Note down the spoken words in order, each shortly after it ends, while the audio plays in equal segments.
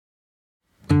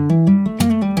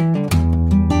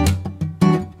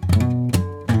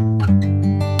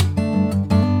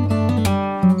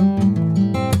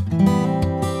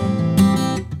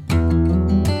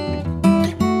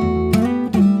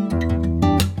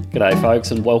G'day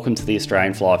folks, and welcome to the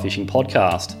Australian Fly Fishing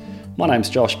Podcast. My name's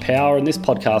Josh Power, and this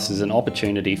podcast is an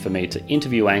opportunity for me to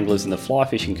interview anglers in the fly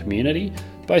fishing community,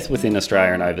 both within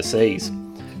Australia and overseas.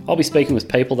 I'll be speaking with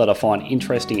people that I find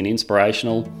interesting and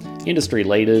inspirational, industry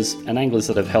leaders, and anglers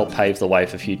that have helped pave the way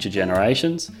for future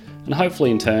generations, and hopefully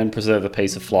in turn preserve a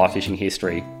piece of fly fishing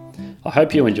history. I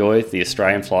hope you enjoy the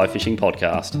Australian Fly Fishing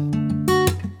Podcast.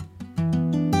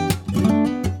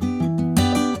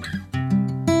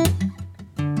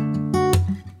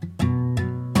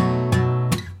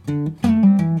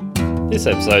 This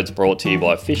episode is brought to you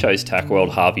by Fisho's Tackle World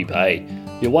Harvey Bay,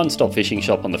 your one-stop fishing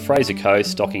shop on the Fraser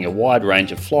Coast, stocking a wide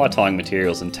range of fly tying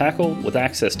materials and tackle with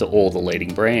access to all the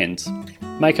leading brands.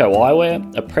 Mako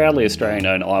Eyewear, a proudly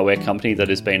Australian-owned eyewear company that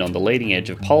has been on the leading edge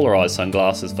of polarised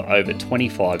sunglasses for over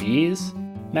 25 years.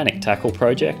 Manic Tackle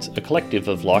Project, a collective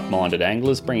of like-minded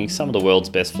anglers bringing some of the world's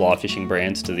best fly fishing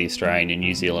brands to the Australian and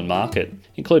New Zealand market,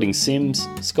 including Sims,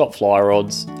 Scott Fly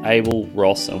Rods, Able,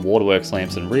 Ross and Waterworks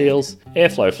lamps and reels,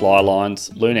 Airflow fly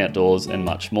lines, Loon Outdoors and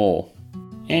much more.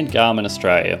 And Garmin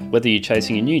Australia, whether you're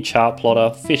chasing a new chart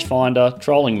plotter, fish finder,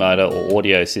 trolling motor or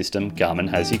audio system, Garmin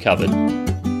has you covered.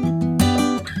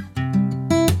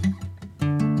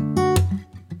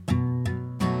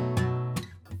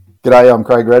 G'day, I'm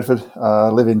Craig Radford. I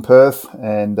live in Perth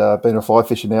and been a fly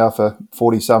fisher now for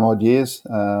 40 some odd years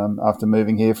after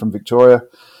moving here from Victoria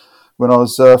when I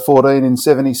was 14 in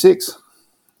 76.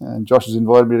 And Josh has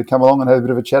invited me to come along and have a bit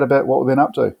of a chat about what we've been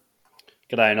up to.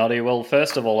 G'day, Noddy. Well,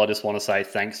 first of all, I just want to say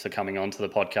thanks for coming onto the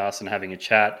podcast and having a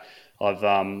chat. I've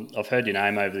heard your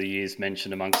name over the years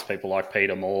mentioned amongst people like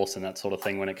Peter Morse and that sort of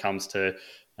thing when it comes to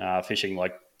fishing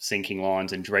like sinking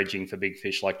lines and dredging for big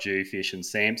fish like dhufish and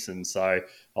samson. So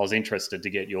I was interested to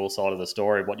get your side of the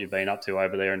story of what you've been up to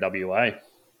over there in WA.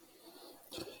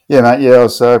 Yeah, mate. Yeah, I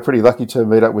was pretty lucky to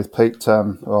meet up with Pete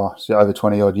over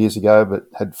 20 odd years ago, but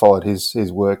had followed his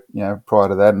work, prior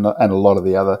to that, and a lot of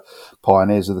the other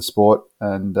pioneers of the sport,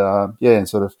 and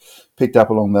sort of picked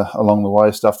up along the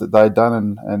way stuff that they'd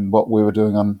done and what we were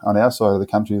doing on our side of the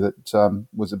country that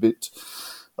was a bit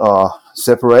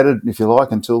separated, if you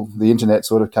like, until the internet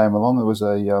sort of came along. There was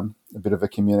a bit of a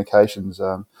communications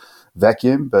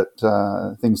vacuum, but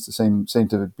things seem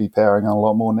to be powering on a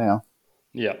lot more now.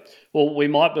 Yeah. Well,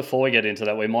 before we get into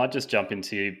that, we might just jump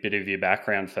into a bit of your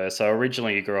background first. So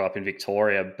originally you grew up in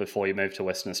Victoria before you moved to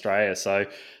Western Australia. So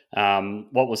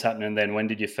what was happening then? When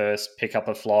did you first pick up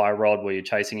a fly rod? Were you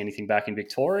chasing anything back in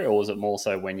Victoria, or was it more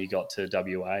so when you got to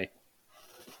WA?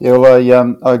 Yeah,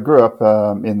 well, I grew up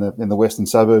in the western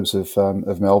suburbs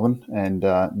of Melbourne, and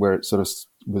where it sort of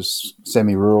was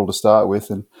semi-rural to start with,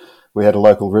 and we had a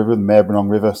local river, the Maribyrnong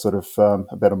River, sort of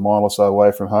about a mile or so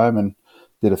away from home, and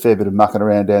did a fair bit of mucking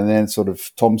around down there, sort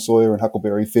of Tom Sawyer and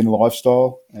Huckleberry Finn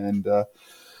lifestyle, and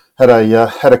had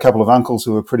a couple of uncles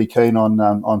who were pretty keen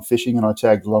on fishing, and I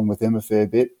tagged along with them a fair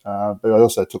bit. But I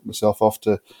also took myself off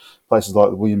to places like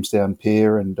the Williamstown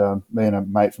Pier, and me and a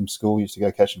mate from school used to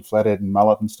go catching flathead and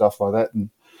mullet and stuff like that.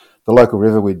 And the local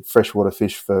river, we'd freshwater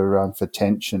fish for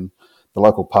tench, and the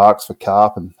local parks for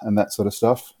carp and that sort of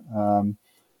stuff.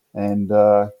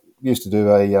 Used to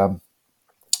do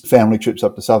family trips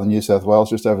up to southern New South Wales,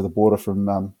 just over the border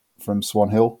from Swan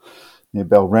Hill near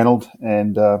Balranald,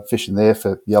 and fishing there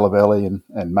for yellow belly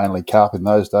and mainly carp in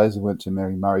those days. I went to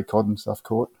Mary Murray cod and stuff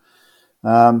caught.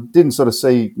 Didn't sort of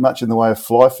see much in the way of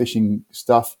fly fishing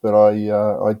stuff, but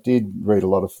I did read a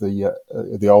lot of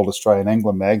the old Australian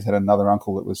angler mags. Had another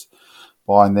uncle that was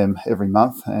buying them every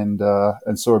month, and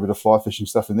saw a bit of fly fishing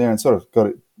stuff in there, and sort of got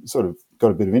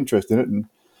a bit of interest in it. And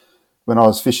when I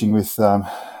was fishing with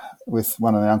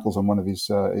one of the uncles on one of his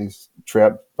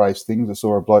trout-based things, I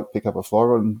saw a bloke pick up a fly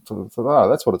rod and thought,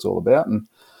 that's what it's all about.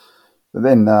 But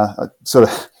then I sort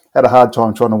of had a hard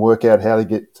time trying to work out how to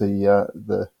get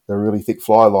the really thick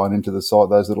fly line into those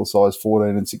little size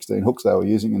 14 and 16 hooks they were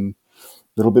using, and a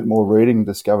little bit more reading,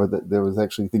 discovered that there was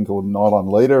actually a thing called nylon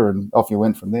leader, and off you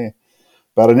went from there.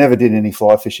 But I never did any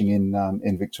fly fishing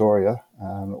in Victoria.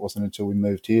 It wasn't until we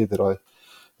moved here that I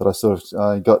sort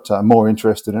of got more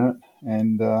interested in it,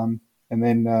 and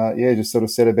then just sort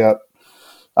of set about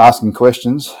asking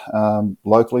questions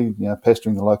locally,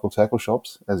 pestering the local tackle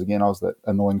shops. As again, I was that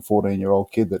annoying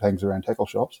 14-year-old kid that hangs around tackle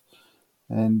shops,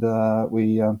 and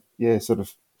we sort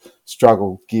of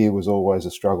struggled. Gear was always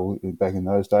a struggle back in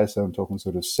those days, so I'm talking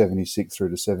sort of 76 through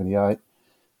to 78,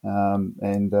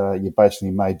 and you basically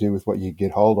made do with what you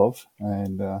get hold of,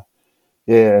 and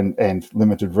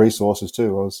limited resources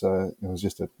too. I was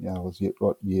just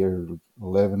year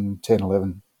 11, 10,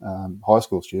 11 high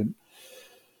school student.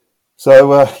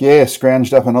 So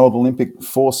scrounged up an old Olympic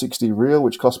 460 reel,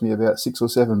 which cost me about $6 or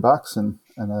 $7,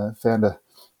 and found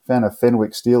found a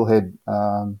Fenwick steelhead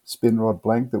spin rod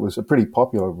blank that was a pretty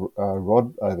popular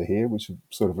rod over here, which was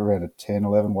sort of around a 10,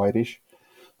 11 weight-ish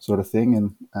sort of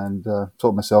thing, and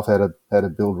taught myself how to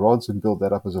build rods and build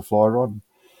that up as a fly rod.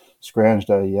 Scrounged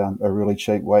a really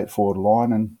cheap weight forward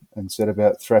line and set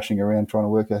about thrashing around trying to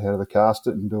work out how to cast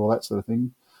it and do all that sort of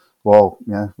thing, while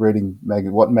reading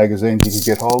what magazines you could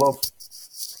get hold of.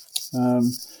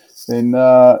 Then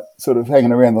sort of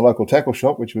hanging around the local tackle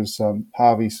shop, which was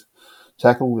Harvey's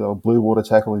Tackle, or Blue Water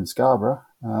Tackle in Scarborough.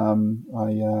 I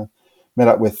met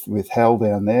up with Hal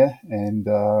down there, and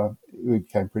we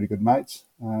became pretty good mates.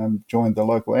 Joined the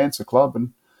local ANSA club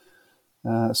and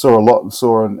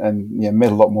saw and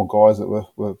met a lot more guys that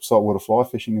were saltwater fly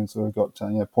fishing, and sort of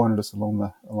got pointed us along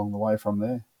the way from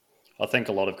there. I think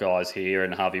a lot of guys here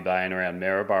in Harvey Bay and around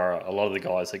Maryborough, a lot of the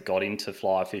guys that got into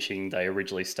fly fishing, they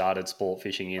originally started sport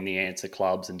fishing in the ANSA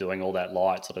clubs and doing all that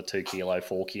light sort of 2 kilo,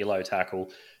 4 kilo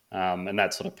tackle, and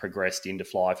that sort of progressed into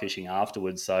fly fishing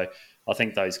afterwards. So I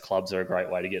think those clubs are a great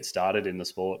way to get started in the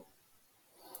sport.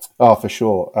 Oh, for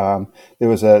sure. There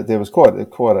was quite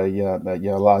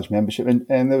a large membership, and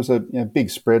there was a big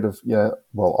spread of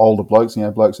older blokes,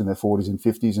 blokes in their 40s and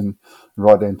 50s, and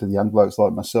right down to the young blokes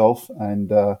like myself,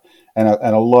 and a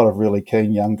lot of really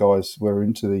keen young guys were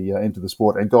into the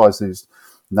sport, and guys whose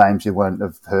names you won't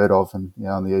have heard of, and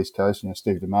on the East Coast,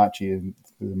 Steve DiMarchi and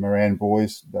the Moran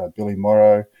boys, Billy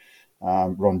Morrow,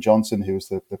 Ron Johnson, who was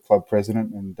the club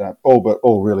president, and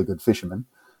all really good fishermen.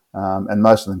 And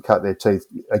most of them cut their teeth,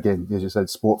 again, as you said,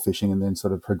 sport fishing, and then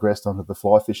sort of progressed onto the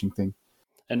fly fishing thing.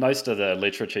 And most of the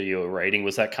literature you were reading,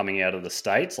 was that coming out of the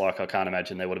States? Like, I can't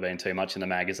imagine there would have been too much in the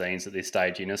magazines at this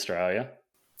stage in Australia.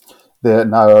 I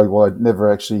never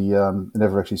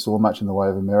actually saw much in the way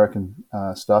of American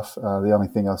stuff. The only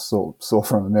thing I saw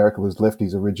from America was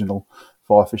Lefty's original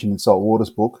Fly Fishing in Salt Waters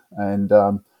book, and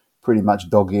pretty much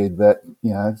dog-eared that,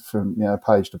 from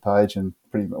page to page, and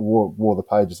pretty much wore the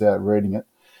pages out reading it.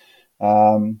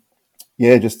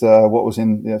 Just what was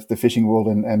in the Fishing World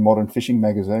and Modern Fishing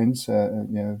magazines,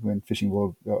 when Fishing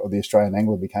World, the Australian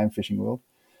Angler became Fishing World.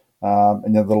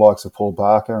 And the likes of Paul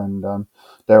Barker and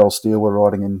Darryl Steele were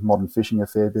writing in Modern Fishing a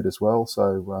fair bit as well.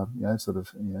 So,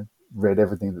 read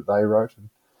everything that they wrote.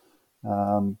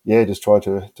 And, just tried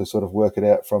to sort of work it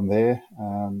out from there,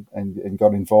 and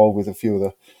got involved with a few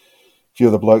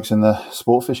of the blokes in the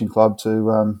sport fishing club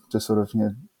to sort of,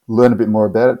 learn a bit more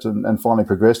about it and finally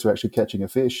progress to actually catching a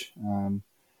fish. And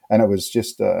it was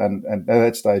just, and at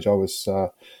that stage I was,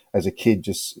 as a kid,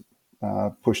 just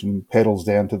pushing pedals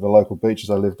down to the local beaches.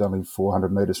 I lived only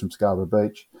 400 metres from Scarborough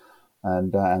Beach,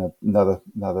 and another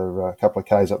couple of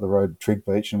k's up the road, Trig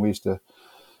Beach, and we used to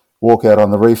walk out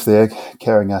on the reef there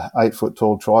carrying a 8-foot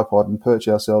tall tripod and perch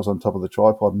ourselves on top of the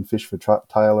tripod and fish for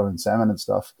tailor and salmon and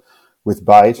stuff with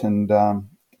bait. And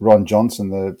Ron Johnson,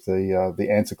 the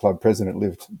ANSA club president,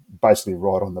 lived basically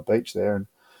right on the beach there, and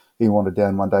he wandered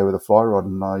down one day with a fly rod,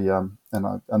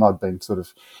 and I'd been sort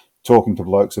of talking to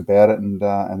blokes about it,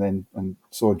 and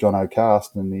saw John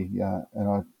cast, and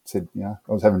I said, I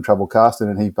was having trouble casting,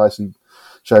 and he basically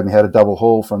showed me how to double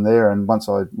haul from there. And once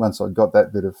I got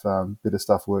that bit of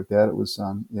stuff worked out, it was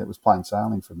plain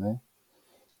sailing from there.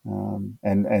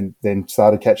 And then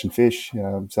started catching fish.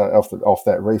 So off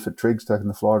that reef at Triggs, taking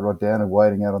the fly rod down and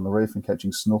wading out on the reef and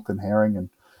catching snook and herring and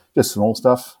just small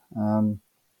stuff. So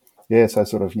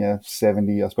sort of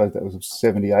 70, I suppose that was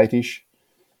 78ish.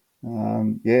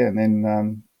 And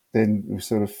then we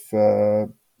sort of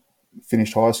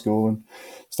finished high school and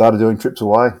started doing trips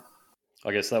away.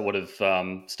 I guess that would have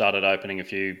started opening a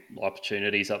few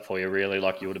opportunities up for you, really.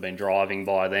 Like, you would have been driving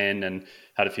by then and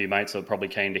had a few mates that were probably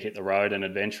keen to hit the road and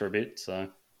adventure a bit. So,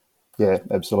 yeah,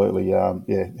 absolutely.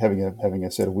 Having a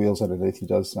set of wheels underneath you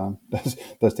does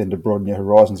tend to broaden your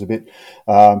horizons a bit.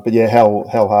 But yeah, Hal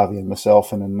Harvey and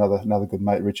myself and another good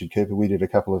mate, Richard Cooper, we did a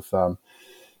couple of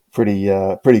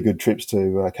pretty good trips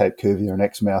to Cape Cuvier and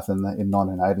Exmouth in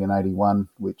 1980 and 81,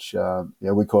 which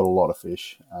we caught a lot of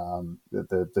fish.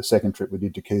 The second trip we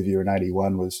did to Cuvier in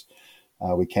 81 was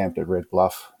we camped at Red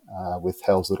Bluff with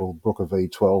Hal's little Brooker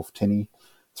V12 tinny.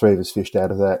 3 of us fished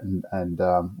out of that, and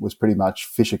was pretty much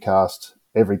fish a cast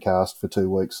every cast for 2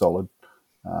 weeks solid.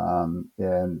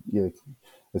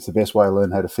 It's the best way to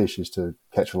learn how to fish is to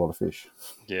catch a lot of fish.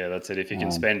 Yeah, that's it. If you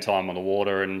can spend time on the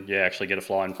water and actually get a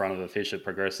fly in front of a fish, it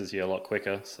progresses you a lot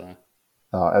quicker. So,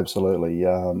 absolutely.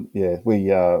 We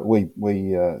had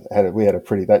a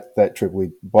pretty that trip.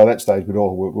 By that stage we're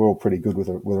all pretty good with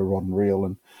a rod and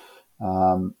reel,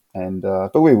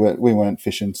 but we weren't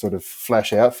fishing sort of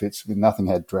flash outfits. Nothing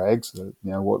had drags.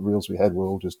 What reels we had were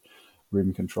all just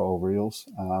rim control reels.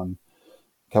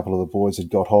 couple of the boys had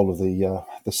got hold of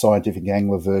the scientific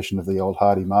angler version of the old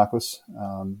Hardy Marquis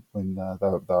when they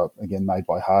were again made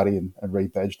by Hardy and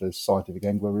rebadged as scientific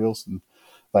angler reels, and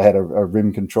they had a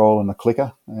rim control and a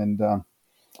clicker, and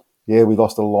we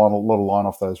lost a lot of line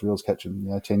off those reels, catching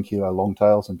 10-kilo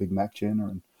longtails and big mac tuna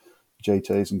and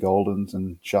GTs and Goldens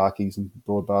and Sharkies and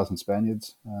Broadbars and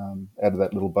Spaniards out of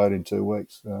that little boat in 2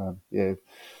 weeks.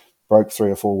 Broke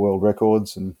 3 or 4 world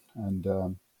records, and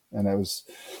that was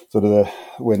sort of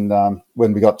when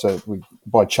we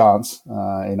by chance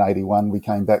in '81 we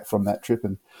came back from that trip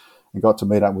and got to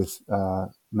meet up with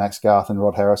Max Garth and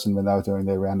Rod Harrison when they were doing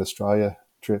their round Australia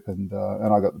trip, and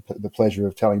I got the pleasure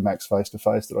of telling Max face to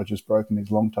face that I just broken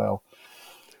his longtail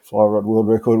fly rod world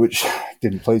record, which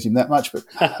didn't please him that much, but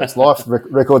it's life.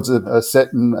 Records are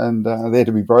set and are there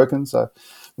to be broken. So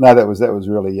no, that was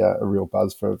really a real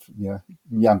buzz for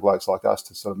young blokes like us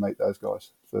to sort of meet those guys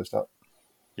first up.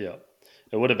 Yeah,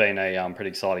 it would have been a pretty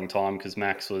exciting time because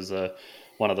Max was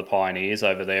one of the pioneers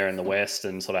over there in the West,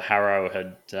 and sort of Harrow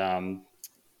had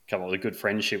come up with a good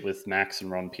friendship with Max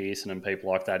and Ron Pearson and people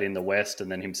like that in the West,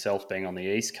 and then himself being on the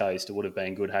East Coast. It would have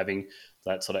been good having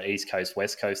that sort of East Coast,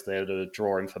 West Coast there to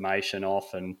draw information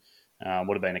off, and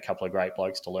would have been a couple of great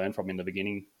blokes to learn from in the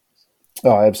beginning.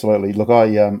 Oh, absolutely. Look, I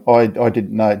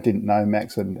didn't know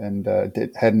Max and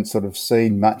hadn't sort of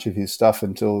seen much of his stuff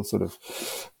until sort of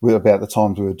about the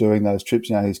times we were doing those trips.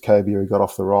 His cobia he got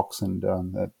off the rocks, and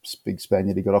that big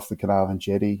Spaniard he got off the Carnarvon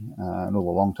jetty, and all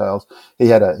the longtails. He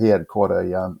had quite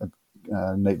a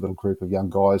neat little group of young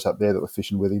guys up there that were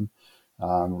fishing with him.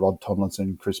 Rod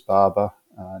Tomlinson, Chris Barber,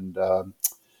 and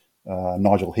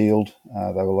Nigel Heald.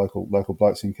 They were local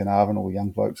blokes in Carnarvon, all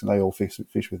young blokes, and they all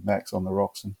fished with Max on the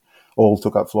rocks and all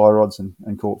took up fly rods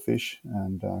and caught fish.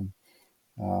 And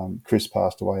Chris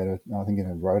passed away in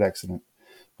a road accident,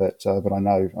 but I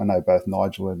know both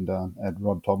Nigel and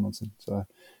Rod Tomlinson. So,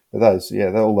 but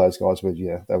all those guys were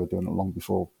they were doing it long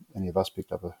before any of us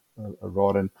picked up a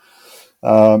rod, and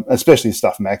especially the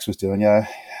stuff Max was doing,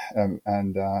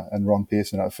 and Ron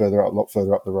Pearson a lot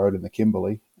further up the road in the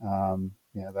Kimberley.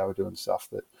 They were doing stuff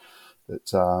that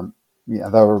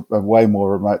they were way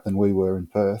more remote than we were in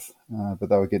Perth, but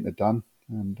they were getting it done.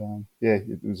 And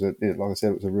it was like I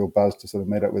said, it was a real buzz to sort of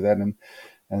meet up with that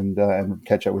and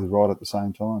catch up with Rod at the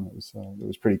same time. It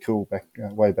was pretty cool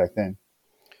way back then.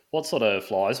 What sort of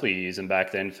flies were you using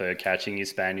back then for catching your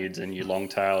Spaniards and your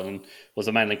longtail? And was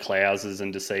it mainly clouses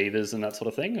and deceivers and that sort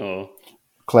of thing, or?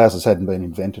 Clouses hadn't been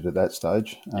invented at that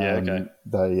stage. Okay.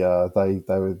 They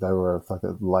were like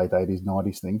a late 80s,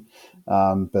 90s thing.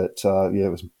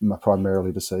 It was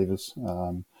primarily deceivers.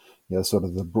 Sort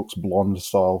of the Brooks Blonde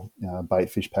style bait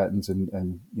fish patterns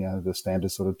and the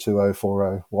standard sort of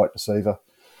 2040 white deceiver.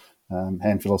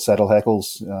 Handful of saddle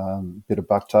hackles, bit of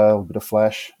bucktail, bit of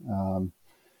flash, and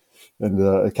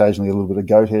occasionally a little bit of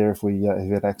goat hair if we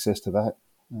had access to that.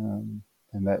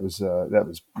 And that was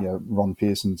Ron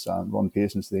Pearson's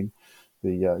thing,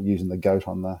 the using the goat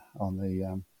on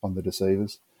the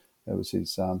deceivers. That was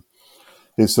his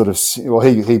sort of. Well,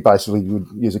 he basically would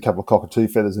use a couple of cockatoo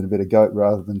feathers and a bit of goat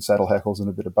rather than saddle hackles and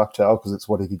a bit of bucktail because it's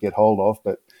what he could get hold of.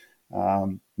 But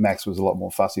Max was a lot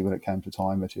more fussy when it came to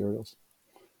tying materials.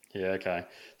 Yeah, okay.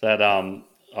 That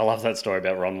I love that story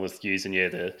about Ron with using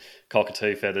the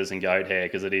cockatoo feathers and goat hair,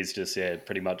 because it is just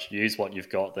pretty much use what you've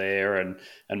got there and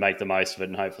make the most of it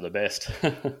and hope for the best.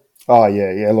 Oh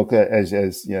yeah. Look, as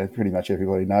pretty much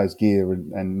everybody knows, gear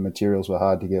and materials were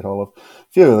hard to get hold of.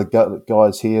 A few of the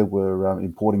guys here were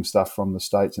importing stuff from the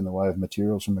States in the way of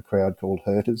materials from a crowd called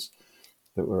Hurters,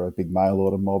 that were a big mail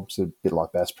order mob, so a bit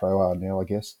like Bass Pro are now, I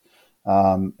guess. We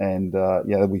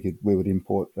would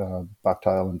import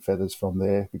bucktail and feathers from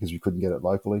there because we couldn't get it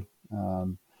locally.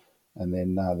 And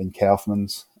then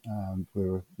Kaufman's, we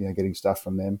were getting stuff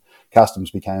from them. Customs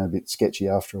became a bit sketchy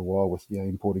after a while with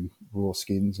importing raw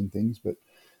skins and things, but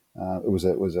it was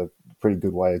a pretty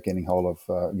good way of getting hold of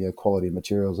quality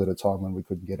materials at a time when we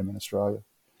couldn't get them in Australia.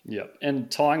 Yeah,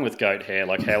 and tying with goat hair,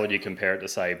 like how would you compare it to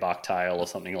say bucktail or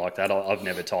something like that? I've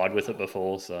never tied with it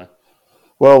before, so.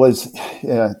 Well, there's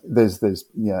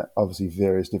obviously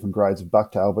various different grades of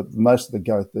bucktail, but most of the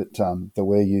goat that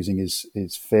we're using is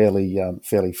fairly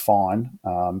fine.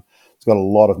 It's got a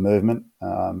lot of movement.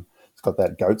 It's got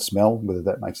that goat smell. Whether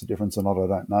that makes a difference or not, I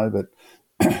don't know, but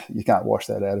you can't wash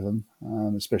that out of them,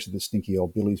 especially the stinky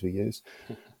old billies we use.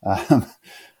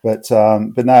 But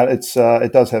no,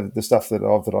 it does have the stuff that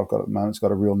I've got at the moment. It's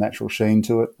got a real natural sheen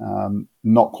to it.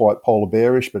 Not quite polar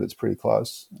bearish, but it's pretty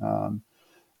close.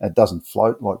 It doesn't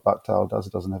float like bucktail does.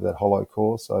 It doesn't have that hollow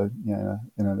core. So, in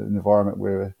an environment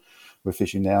where we're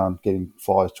fishing now and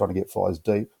trying to get flies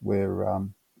deep, where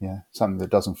something that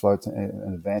doesn't float's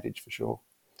an advantage for sure.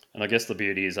 And I guess the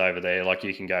beauty is over there, like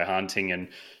you can go hunting and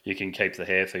you can keep the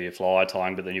hair for your fly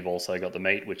tying, but then you've also got the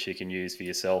meat, which you can use for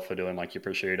yourself for doing like your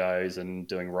prosciuttos and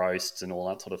doing roasts and all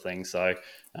that sort of thing. So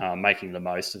making the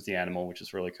most of the animal, which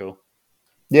is really cool.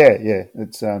 Yeah, yeah,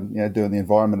 it's doing the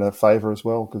environment a favour as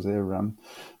well, because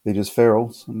they're just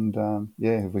ferals, and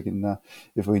yeah, if we can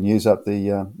use up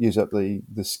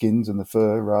the skins and the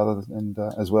fur rather and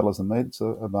as well as the meat, it's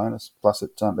a bonus. Plus,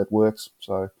 it works.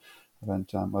 So I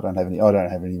don't have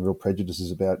any real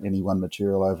prejudices about any one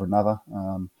material over another.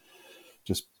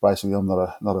 Just basically, I'm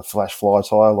not a flash fly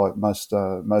tire like most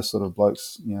sort of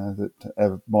blokes that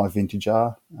have my vintage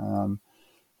are.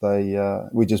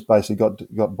 We just basically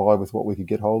got by with what we could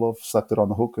get hold of, slapped it on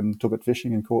the hook, and took it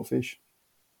fishing and caught fish.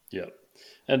 Yeah.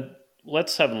 And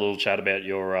let's have a little chat about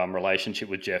your relationship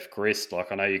with Jeff Grist.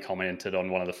 Like, I know you commented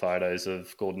on one of the photos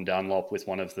of Gordon Dunlop with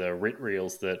one of the rit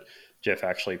reels that Jeff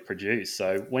actually produced.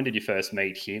 So when did you first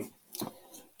meet him?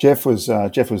 Jeff was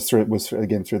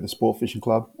again through the sport fishing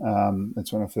club.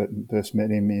 That's when I first met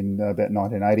him in about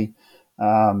 1980.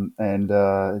 And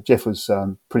Jeff was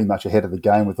pretty much ahead of the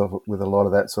game with a lot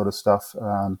of that sort of stuff.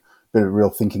 Bit of a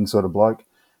real thinking sort of bloke.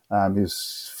 He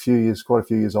was quite a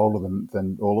few years older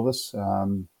than all of us.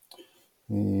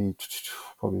 He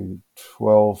probably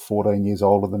 12, 14 years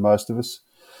older than most of us.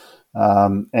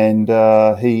 And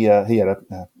he had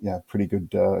a pretty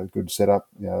good setup,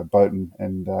 boat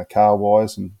and car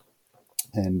wise,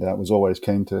 and was always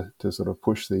keen to sort of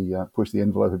push the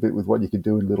envelope a bit with what you could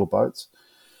do in little boats.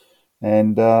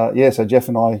 And so Jeff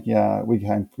and I, we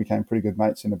became pretty good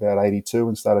mates in about '82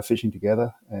 and started fishing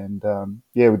together. And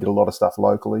we did a lot of stuff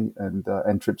locally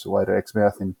and trips away to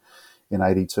Exmouth in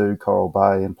 '82, Coral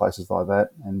Bay and places like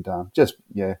that. And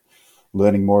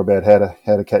learning more about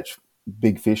how to catch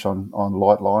big fish on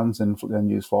light lines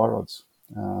and use fly rods.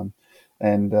 As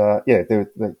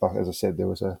I said, there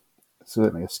was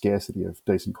certainly a scarcity of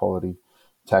decent quality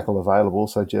tackle available.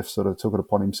 So Jeff sort of took it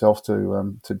upon himself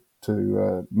to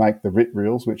make the rit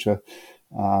reels, which there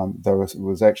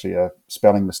was actually a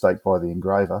spelling mistake by the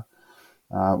engraver.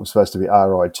 It was supposed to be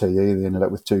RITE. They ended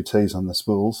up with two T's on the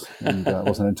spools, and it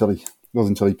wasn't until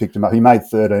he picked them up. He made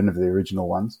 13 of the original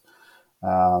ones,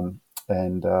 and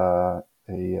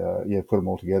he put them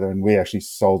all together. And we actually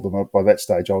sold them. By that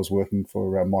stage, I was working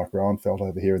for Mike Rowenfeld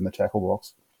over here in the tackle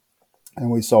box, and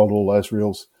we sold all those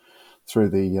reels through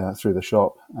the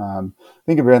shop. I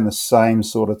think around the same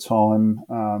sort of time,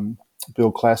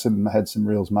 Bill Klassen had some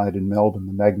reels made in Melbourne,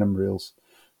 the Magnum reels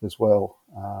as well.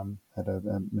 Had a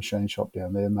machine shop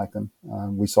down there make them.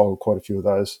 We sold quite a few of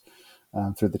those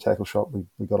through the tackle shop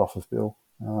we got off of Bill.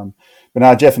 But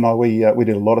no, Jeff and I, we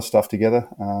did a lot of stuff together,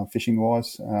 fishing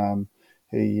wise.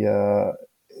 He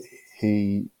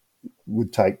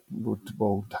would take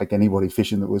anybody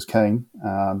fishing that was keen.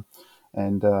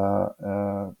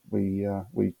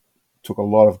 We took a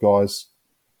lot of guys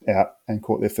out and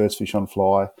caught their first fish on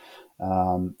fly,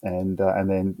 and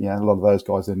then a lot of those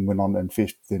guys then went on and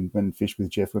fished. Then went and fished with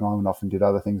Jeff, and I went off and did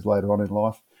other things later on in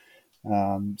life.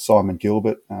 Simon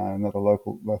Gilbert, another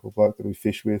local bloke that we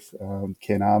fished with,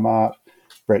 Ken Armart,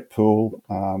 Brett Poole.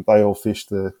 They all fished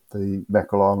the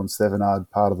Mackerel Island Thevenard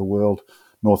part of the world,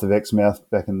 north of Exmouth,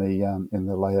 back in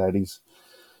the late 80s.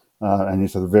 And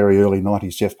into the very early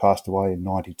 90s, Jeff passed away in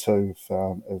 92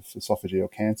 of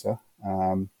esophageal cancer.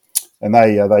 And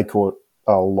they caught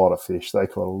a lot of fish. They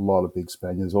caught a lot of big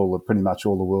Spaniards, pretty much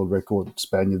all the world record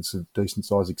Spaniards of decent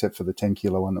size, except for the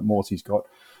 10-kilo one that Morty's got.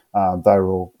 They were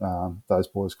all, those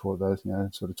boys caught those,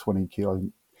 sort of 20 kilo.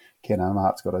 Ken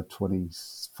Armart's got a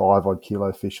 25 odd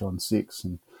kilo fish on 6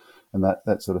 and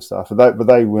that sort of stuff. But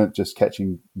they weren't just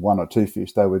catching one or two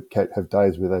fish. They would have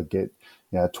days where they'd get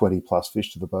 20 plus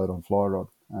fish to the boat on fly rod,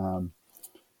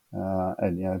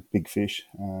 and big fish.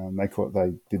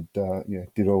 They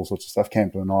did all sorts of stuff.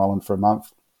 Camped on an island for a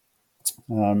month.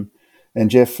 And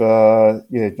Jeff, as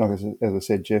I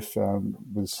said, Jeff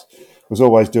was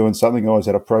always doing something. Always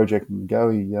had a project on the go.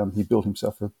 He built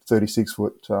himself a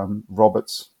 36-foot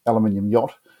Roberts aluminium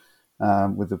yacht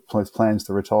with plans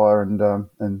to retire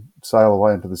and sail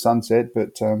away into the sunset.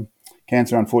 But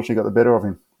cancer unfortunately got the better of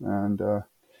him, and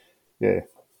he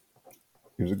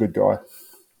was a good guy.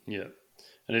 Yeah,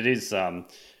 and it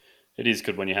is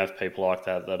good when you have people like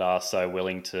that are so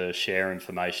willing to share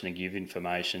information and give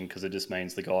information, because it just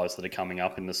means the guys that are coming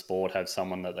up in the sport have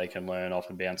someone that they can learn off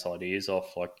and bounce ideas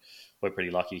off. Like, we're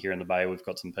pretty lucky here in the Bay. We've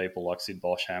got some people like Sid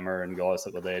Boschhammer and guys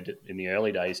that were there in the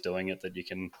early days doing it that you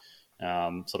can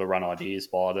sort of run ideas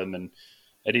by them. And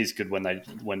it is good when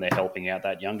they're helping out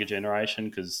that younger generation,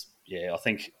 because I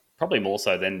think probably more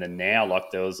so then than now.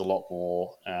 Like there was a lot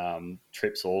more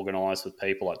trips organised with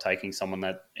people, like taking someone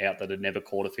that had never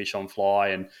caught a fish on fly,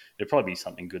 and it'd probably be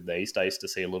something good these days to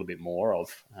see a little bit more of.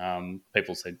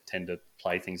 People tend to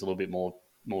play things a little bit more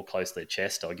close to their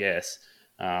chest, I guess.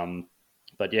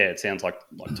 But yeah, it sounds like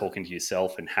talking to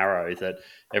yourself and Harrow that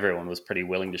everyone was pretty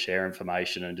willing to share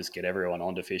information and just get everyone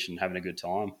onto fish and having a good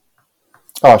time.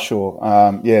 Oh, sure.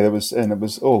 Yeah, there was, and it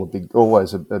was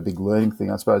always a big learning thing.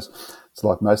 I suppose it's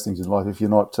like most things in life. If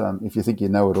you're not, if you think you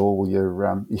know it all, well, you're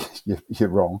wrong.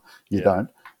 You don't.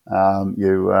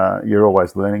 You're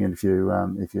always learning, and if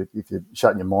you're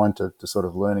shutting your mind to sort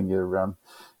of learning, you're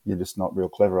just not real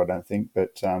clever, I don't think.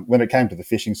 But when it came to the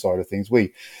fishing side of things,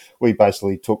 we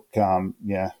basically took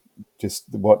just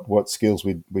what skills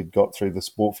we'd got through the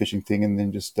sport fishing thing, and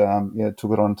then just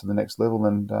took it on to the next level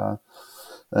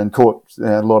and caught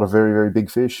a lot of very, very big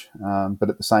fish. But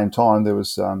at the same time, there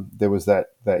was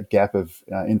that gap of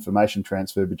information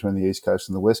transfer between the East Coast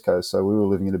and the West Coast. So we were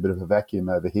living in a bit of a vacuum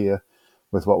over here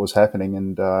with what was happening.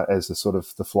 And as the sort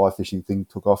of the fly fishing thing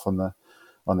took off on the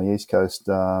East Coast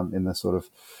in the sort of,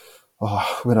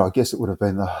 I guess it would have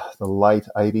been the late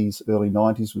 80s, early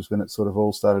 90s was when it sort of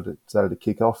all started to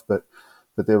kick off. But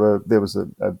there was a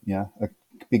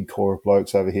big core of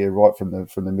blokes over here right from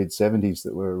the mid 70s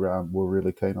that were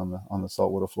really keen on the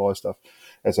saltwater fly stuff.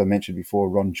 As I mentioned before,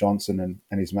 Ron Johnson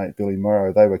and his mate Billy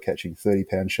Morrow, they were catching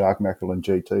 30-pound shark mackerel and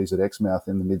GTs at Exmouth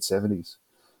in the mid 70s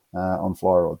on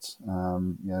fly rods.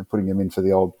 Putting them in for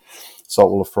the old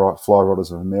saltwater fly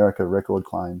rodders of America record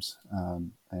claims,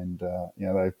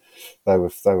 they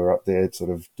were up there sort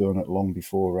of doing it long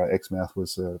before Exmouth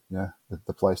was the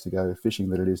place to go fishing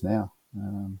that it is now.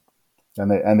 And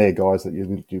they're guys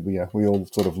that we all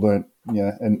sort of learnt,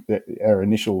 and our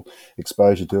initial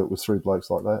exposure to it was through blokes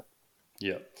like that.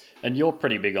 Yeah, and you're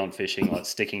pretty big on fishing, like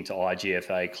sticking to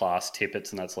IGFA class tippets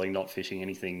and that's like not fishing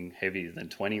anything heavier than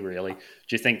 20 really. Do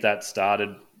you think that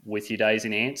started with your days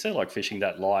in ANSA, like fishing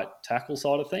that light tackle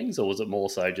side of things, or was it more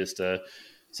so just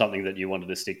something that you wanted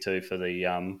to stick to for the,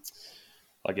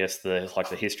 I guess the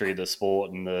history of the sport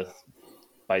and the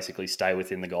basically stay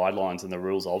within the guidelines and the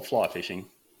rules of fly fishing?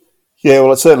 Yeah,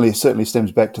 well, it certainly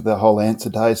stems back to the whole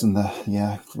ANSA days and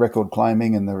the record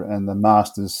claiming and the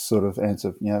masters sort of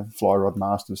ANSA fly rod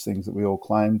masters things that we all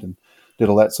claimed and did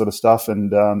all that sort of stuff.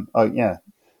 And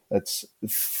it's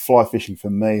fly fishing for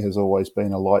me has always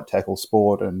been a light tackle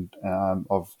sport, and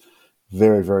I've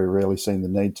very, very rarely seen the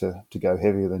need to go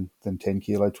heavier than 10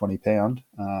 kilo, 20 pound.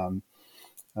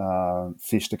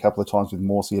 Fished a couple of times with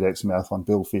Morsey at Exmouth on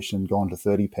billfish and gone to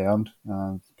 30 pound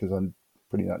because I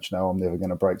pretty much know I'm never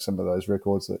going to break some of those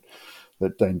records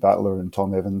that Dean Butler and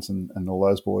Tom Evans and all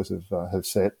those boys have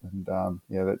set. And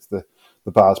that's the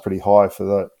bar's pretty high for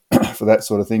that for that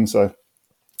sort of thing. So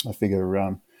I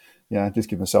figure just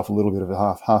give myself a little bit of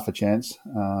a half a chance.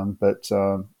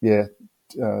 The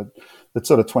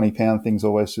sort of 20 pound thing's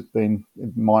always been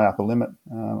my upper limit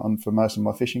for most of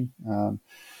my fishing.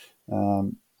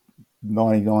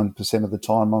 99% of the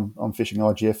time I'm fishing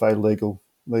IGFA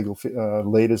legal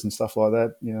leaders and stuff like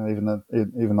that.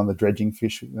 Even on the dredging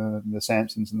fish, the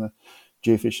samsons and the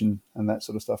dhufish and that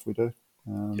sort of stuff we do.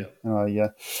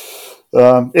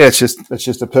 It's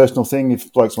just a personal thing.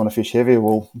 If blokes want to fish heavier,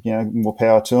 well, more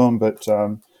power to them. But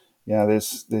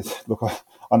there's look,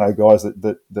 I know guys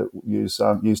that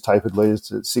use tapered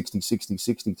leaders at 60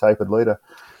 tapered leader.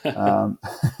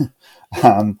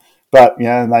 But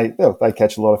they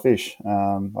catch a lot of fish.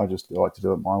 I just like to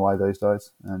do it my way these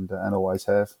days, and always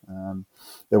have.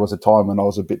 There was a time when I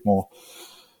was a bit more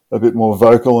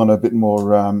vocal and a bit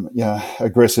more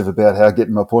aggressive about how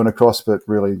getting my point across. But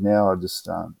really now I just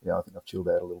I think I've chilled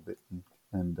out a little bit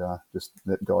and just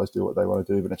let guys do what they want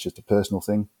to do. But it's just a personal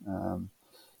thing. I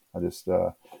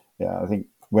think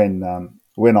when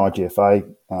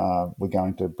IGFA we're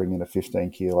going to bring in a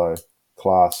 15 kilo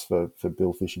class for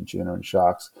billfish and tuna and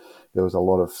sharks, there was a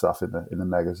lot of stuff in the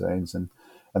magazines and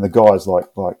the guys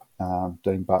like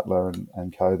Dean Butler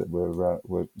and co that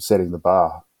were setting the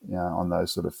bar on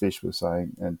those sort of fish were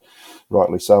saying, and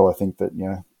rightly so, I think that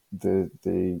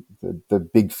the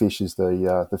big fish is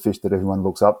the fish that everyone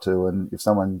looks up to, and if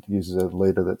someone uses a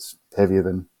leader that's heavier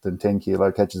than 10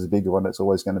 kilo, catches a bigger one, it's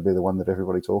always going to be the one that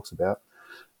everybody talks about.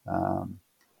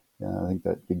 I think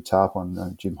that big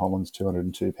tarpon, Jim Holland's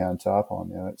 202 pound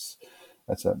tarpon,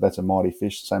 that's a mighty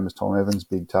fish, same as Tom Evans'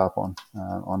 big tarpon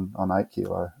on 8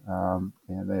 kilo.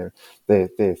 They're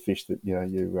fish that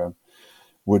you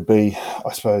would be,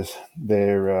 I suppose,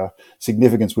 their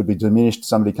significance would be diminished.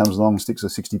 Somebody comes along, sticks a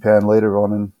 60 pound leader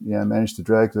on, and managed to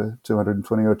drag the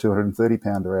 220 or 230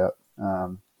 pounder out.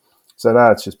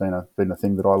 It's just been a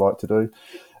thing that I like to do.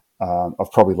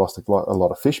 I've probably lost a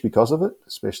lot of fish because of it,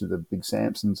 especially the big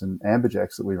samsons and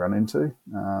amberjacks that we run into.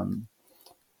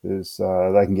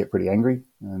 They can get pretty angry,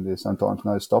 and there's sometimes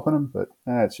no stopping them, but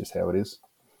it's just how it is.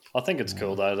 I think it's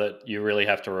cool though that you really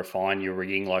have to refine your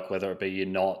rigging, like whether it be your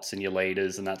knots and your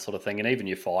leaders and that sort of thing, and even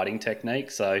your fighting technique.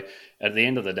 So at the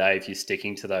end of the day, if you're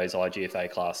sticking to those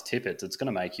IGFA class tippets, it's going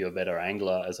to make you a better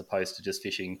angler as opposed to just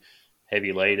fishing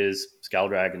heavy leaders, skull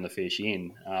dragging the fish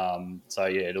in. So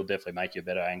yeah, it'll definitely make you a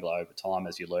better angler over time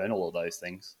as you learn all of those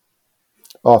things.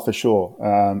 Oh, for sure.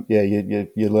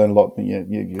 You learn a lot.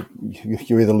 You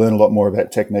either learn a lot more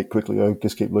about technique quickly or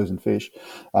just keep losing fish.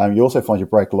 You also find you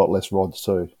break a lot less rods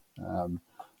too.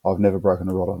 I've never broken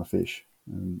a rod on a fish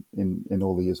in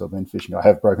all the years I've been fishing. I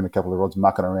have broken a couple of rods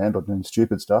mucking around or doing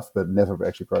stupid stuff, but never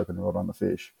actually broken a rod on a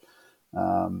fish.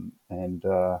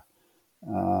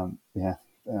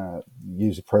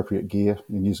 Use appropriate gear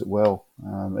and use it well.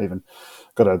 Even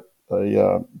got a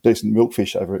decent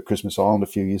milkfish over at Christmas Island a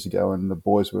few years ago, and the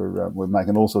boys were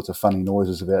making all sorts of funny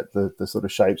noises about the sort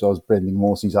of shapes I was bending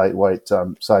Morsey's 8-weight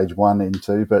Sage 1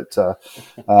 into. But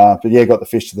yeah, got the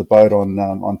fish to the boat on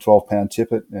 12-pound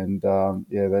tippet, and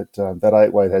that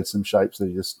 8-weight had some shapes that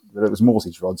it was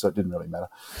Morsey's rod, so it didn't really matter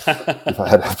if I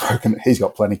had broken it. He's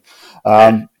got plenty.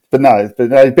 But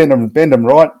bend them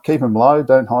right, keep them low,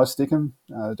 don't high stick them,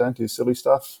 don't do silly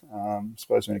stuff. I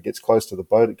suppose when it gets close to the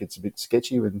boat, it gets a bit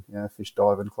sketchy when fish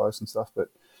dive in close and stuff, but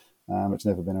it's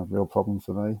never been a real problem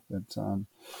for me. But, and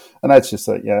that's just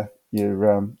that,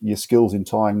 your skills in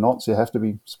tying knots, you have to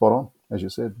be spot on, as you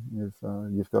said.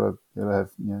 You've got to have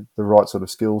the right sort of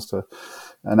skills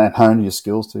and hone your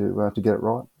skills to get it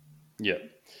right. Yeah.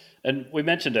 And we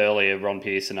mentioned earlier Ron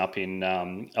Pearson up in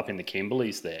the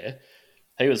Kimberleys there.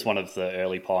 He was one of the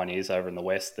early pioneers over in the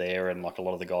West there, and like a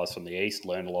lot of the guys from the East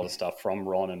learned a lot of stuff from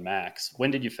Ron and Max.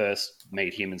 When did you first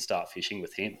meet him and start fishing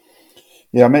with him?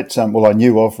 Yeah, I met, I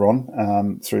knew of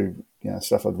Ron through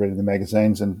stuff I'd read in the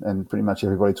magazines, and pretty much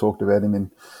everybody talked about him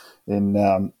with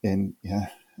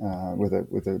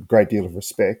a great deal of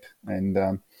respect.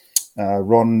 And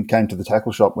Ron came to the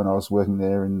tackle shop when I was working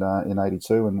there in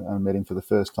 '82, and I met him for the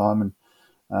first time, and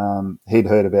he'd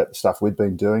heard about the stuff we'd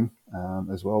been doing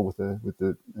as well with the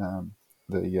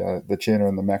tuna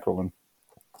and the mackerel and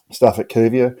stuff at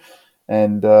Cuvier.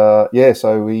 And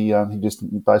so he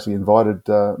just basically invited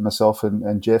myself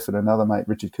and Jeff and another mate,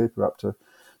 Richard Cooper, up to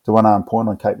One Arm Point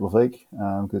on Cape Leveque.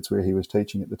 That's where he was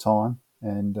teaching at the time,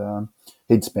 and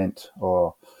he'd spent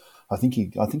I think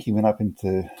he went up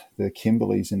into the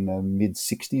Kimberleys in the mid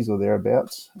 '60s or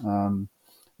thereabouts, and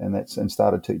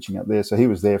started teaching up there. So he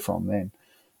was there from then.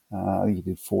 I think he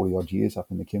did 40 odd years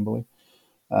up in the Kimberley.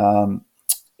 So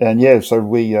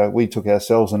we took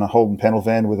ourselves in a Holden panel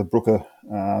van with a Brooker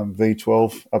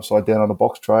V12 upside down on a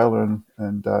box trailer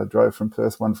and drove from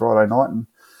Perth one Friday night and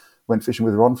went fishing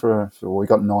with Ron we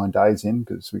got 9 days in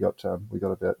because we got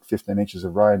about 15 inches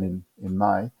of rain in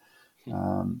May.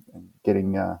 And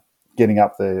getting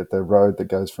up the road that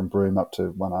goes from Broome up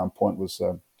to One Arm Point was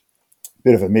a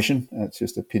bit of a mission. It's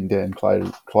just a pinned down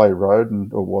clay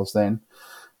road, or was then.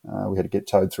 We had to get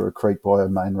towed through a creek by a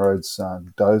main road's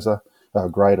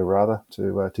grader rather,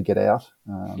 to get out.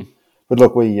 But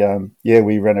look, we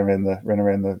ran around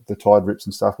the tide rips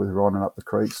and stuff with Ron and up the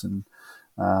creeks, and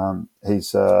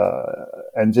he's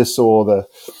and just saw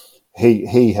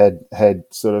he had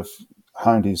sort of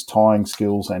honed his tying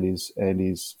skills and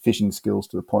his fishing skills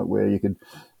to the point where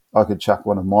I could chuck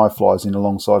one of my flies in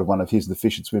alongside of one of his. The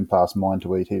fish would swim past mine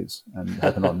to eat his, and it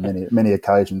happened on many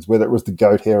occasions. Whether it was the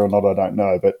goat hair or not, I don't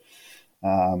know. But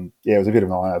it was a bit of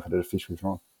an eye opener to fish with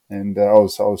Ron, and I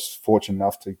was fortunate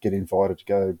enough to get invited to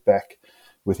go back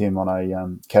with him on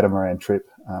a catamaran trip,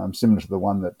 similar to the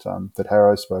one that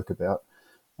Harrow spoke about.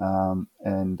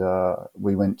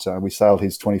 We went. We sailed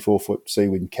his 24-foot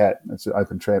Seawind Cat. It's an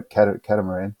open tramp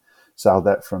catamaran. Sailed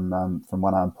that from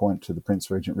One Arm Point to the Prince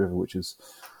Regent River, which is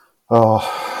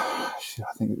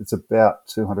I think it's about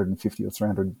 250 or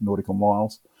 300 nautical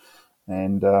miles,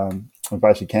 and we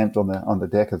basically camped on the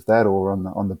deck of that or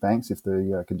on the banks if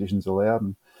the conditions allowed,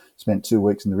 and spent 2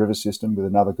 weeks in the river system with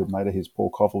another good mate of his,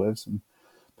 Paul Kovalev's, and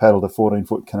paddled a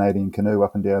 14-foot Canadian canoe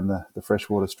up and down the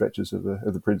freshwater stretches of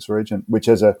the Prince Regent, which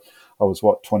I was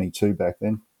 22 back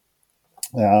then.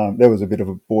 There was a bit of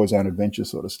a boys' own adventure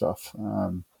sort of stuff.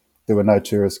 There were no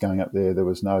tourists going up there. There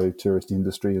was no tourist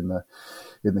industry in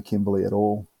the Kimberley at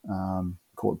all.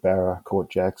 Caught barra, caught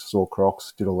jacks, saw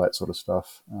crocs, did all that sort of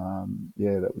stuff.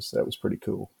 That was pretty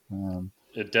cool.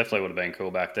 It definitely would have been cool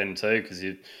back then too, because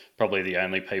you're probably the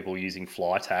only people using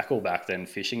fly tackle back then,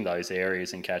 fishing those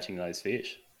areas and catching those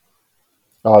fish.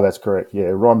 Oh, that's correct.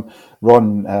 Yeah, Ron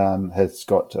has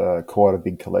got quite a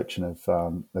big collection of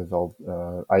old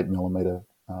 8mm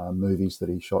movies that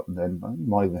he shot, and then he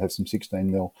might even have some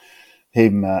 16mm.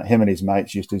 Him and his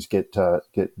mates used to just get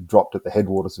dropped at the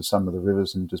headwaters of some of the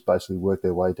rivers and just basically work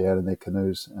their way down in their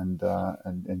canoes and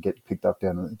get picked up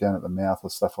down at the mouth or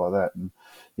stuff like that. And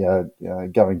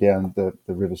going down the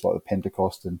rivers like the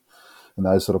Pentecost and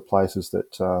those sort of places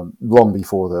that long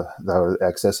before they were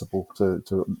accessible to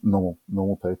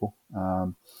normal people.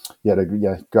 He had a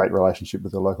great relationship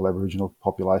with the local Aboriginal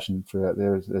population throughout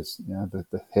there as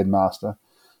the headmaster.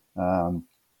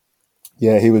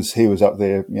 He was up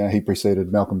there. He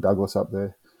preceded Malcolm Douglas up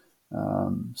there.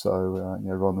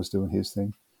 Ron was doing his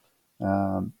thing.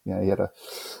 I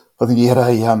think he had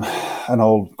an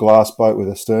old glass boat with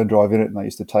a stern drive in it, and they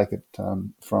used to take it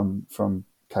from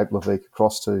Cape Leveque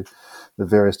across to the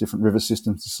various different river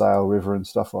systems, the Sale River and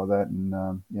stuff like that. And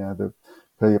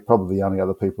probably the only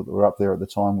other people that were up there at the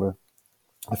time were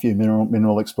a few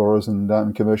mineral explorers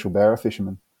and commercial barra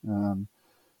fishermen.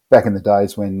 Back in the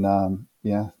days when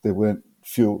there weren't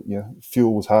fuel.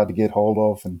 Fuel was hard to get hold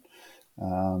of, and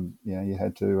you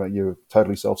had to. You were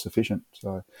totally self-sufficient.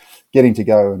 So, getting to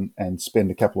go and spend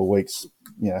a couple of weeks,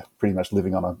 pretty much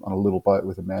living on a little boat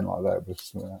with a man like that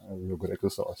was a real good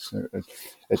exercise.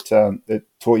 It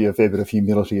taught you a fair bit of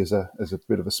humility as a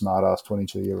bit of a smart-ass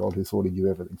 22-year-old who thought he knew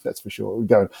everything. That's for sure.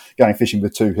 Going fishing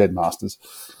with two headmasters.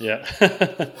 Yeah.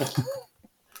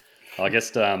 I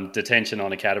guess detention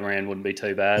on a catamaran wouldn't be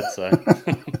too bad. So.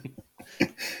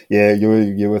 Yeah,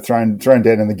 you were thrown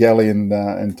down in the galley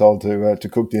and told to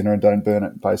cook dinner and don't burn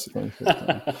it, basically.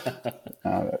 But,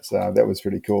 that was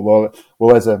pretty cool.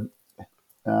 Well, as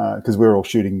because we were all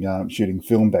shooting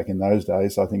film back in those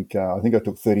days, I think I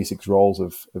took 36 rolls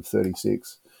of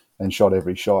 36 and shot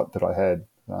every shot that I had.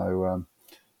 So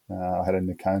I had a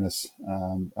Nikonis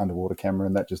underwater camera,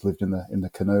 and that just lived in the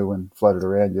canoe and floated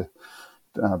around you.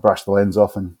 Brushed the lens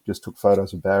off and just took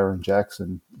photos of barra and jacks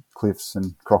and cliffs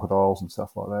and crocodiles and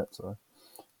stuff like that. So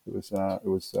it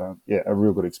was a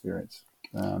real good experience.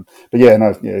 And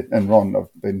Ron,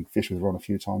 I've been fishing with Ron a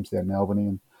few times down in Albany,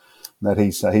 and that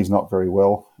he's not very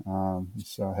well.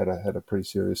 He's had a pretty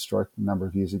serious stroke a number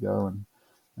of years ago,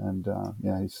 and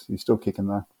he's still kicking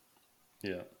though.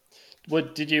 Yeah. Well,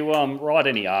 did you write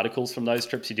any articles from those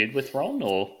trips you did with Ron,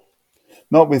 or?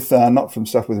 Not from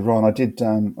stuff with Ron. I did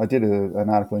an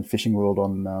article in Fishing World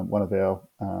on one of our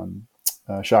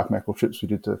shark mackerel trips we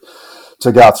did to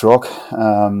Garth's Rock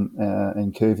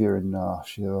in Cuvia, and I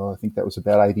think that was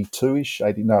about 82ish.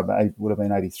 It would have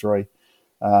been 83.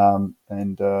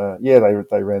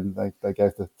 They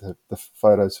gave the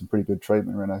photos some pretty good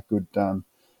treatment. Ran a good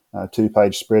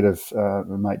 2-page spread of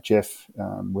my mate Jeff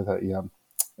with a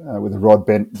rod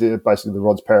bent. Basically, the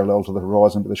rod's parallel to the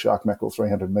horizon, but the shark mackerel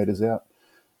 300 metres out.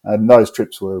 And those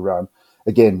trips were,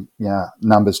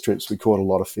 numbers trips. We caught a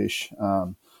lot of fish. I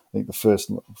think the first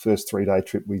 3-day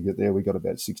trip we got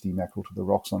about 60 mackerel to the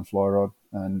rocks on fly rod,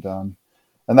 and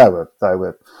they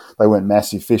weren't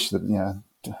massive fish that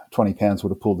 20 pounds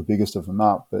would have pulled the biggest of them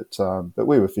up, but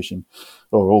we were fishing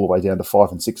all the way down to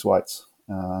 5 and 6 weights.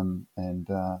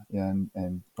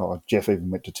 Jeff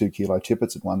even went to 2 kilo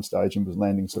tippets at one stage and was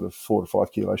landing sort of 4 to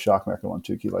 5 kilo shark mackerel on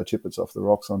 2 kilo tippets off the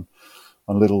rocks on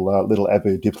little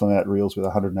Abu diplomat reels with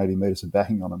 180 metres of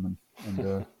backing on them,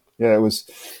 it was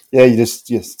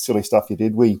silly stuff you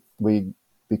did. We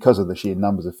because of the sheer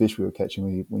numbers of fish we were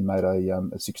catching, we made a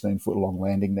 16-foot long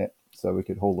landing net so we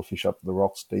could haul the fish up to the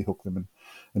rocks, dehook them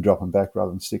and drop them back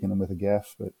rather than sticking them with a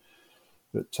gaff. But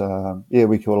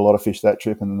we caught a lot of fish that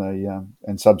trip,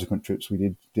 and subsequent trips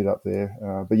we did up there.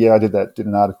 I did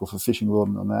an article for Fishing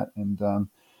World on that,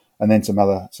 and then some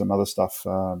other stuff.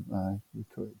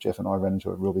 Jeff and I ran into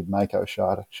a real big mako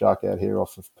shark out here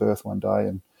off of Perth one day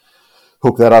and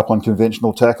hooked that up on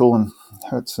conventional tackle, and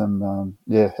had some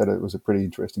it was a pretty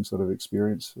interesting sort of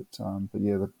experience.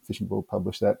 The Fishing World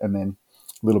published that, and then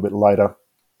a little bit later,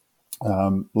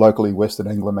 locally Western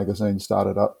Angler magazine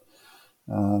started up.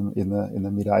 In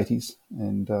the mid 80s,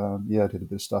 and I did a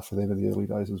bit of stuff for them in the early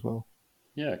days as well.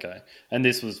 Yeah, okay. And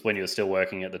this was when you were still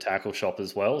working at the tackle shop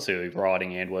as well, so you were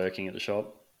writing and working at the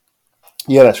shop?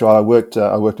 Yeah, that's right. I worked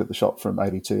at the shop from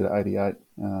 82 to 88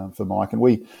 for Mike, and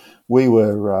we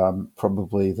were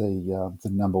probably the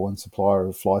number one supplier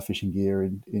of fly fishing gear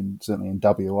certainly in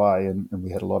WA, and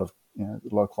we had a lot of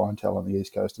clientele on the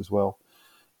East Coast as well.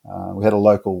 We had a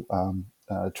local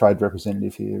trade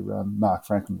representative here, Mark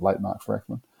Franklin, late Mark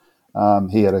Franklin.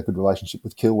 He had a good relationship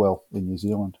with Kilwell in New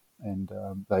Zealand, and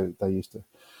they used to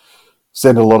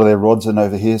send a lot of their rods in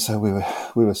over here. So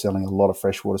we were selling a lot of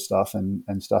freshwater stuff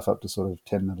and stuff up to sort of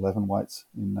 10 and 11 weights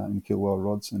in Kilwell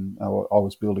rods. And I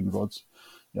was building rods.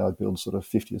 I'd build sort of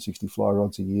 50 or 60 fly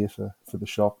rods a year for the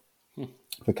shop,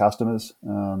 for customers.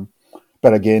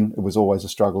 But again, it was always a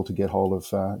struggle to get hold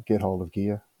of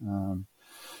gear.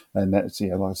 And that's,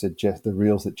 like I said, the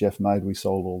reels that Jeff made, we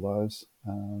sold all those.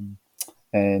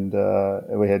 And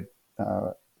we had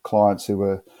clients who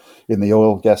were in the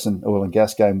oil and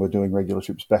gas game, were doing regular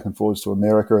trips back and forwards to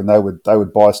America, and they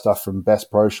would buy stuff from Bass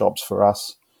Pro Shops for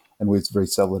us, and we'd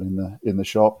resell it in the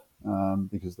shop,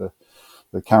 because the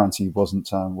currency wasn't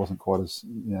quite as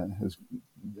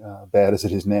bad as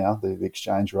it is now. The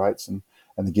exchange rates and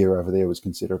the gear over there was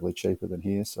considerably cheaper than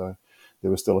here, so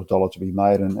there was still a dollar to be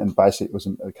made, and basically it was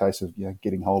a case of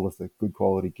getting hold of the good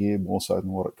quality gear more so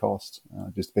than what it cost,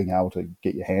 just being able to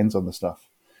get your hands on the stuff.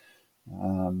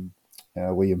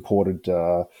 We imported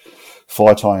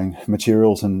fly tying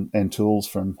materials and tools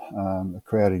from a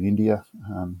crowd in India.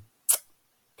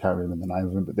 Can't remember the name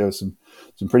of them, but there was some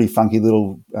pretty funky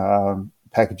little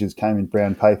packages came in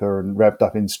brown paper and wrapped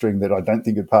up in string that I don't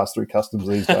think would pass through customs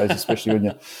these days,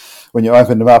 especially when you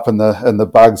opened them up and the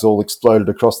bugs all exploded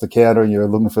across the counter and you're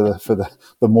looking for the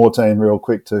Mortein real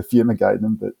quick to fumigate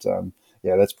them. But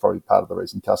that's probably part of the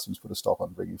reason customs put a stop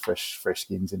on bringing fresh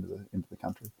skins into the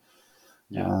country.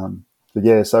 Yeah.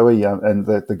 So we and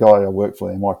the guy I worked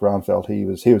for, Mike Brownfeld, he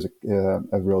was a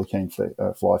really keen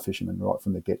fly fisherman right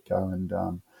from the get go, and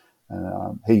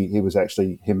he was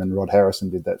actually, him and Rod Harrison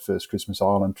did that first Christmas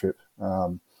Island trip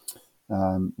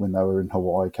when they were in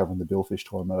Hawaii covering the billfish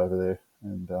tournament over there,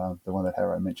 and the one that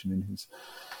Harrow mentioned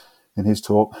in his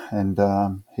talk, and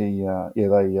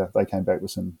they came back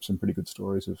with some pretty good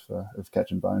stories of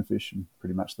catching bonefish, and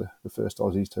pretty much the first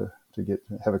Aussies to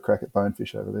have a crack at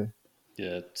bonefish over there.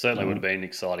 Yeah, it certainly would have been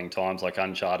exciting times, like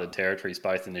uncharted territories,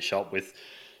 both in the shop with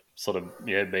sort of,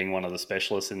 being one of the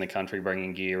specialists in the country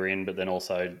bringing gear in, but then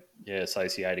also,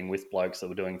 associating with blokes that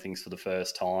were doing things for the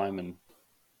first time. And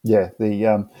there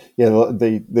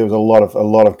was a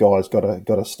lot of guys got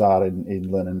a start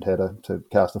in learning how to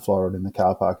cast a fly rod in the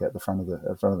car park at the front of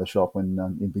the shop, when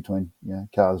in between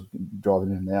cars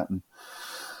driving in and out, and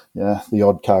the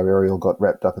odd car aerial got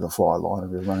wrapped up in a fly line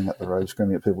and we were running up the road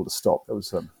screaming at people to stop. That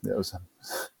was a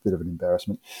bit of an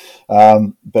embarrassment.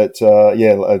 We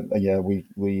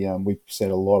set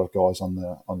a lot of guys on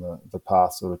the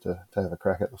path sort of to have a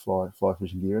crack at the fly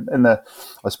fishing gear. And I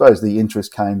suppose the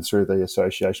interest came through the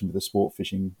association with the sport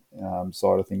fishing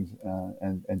side of things,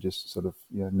 and just sort of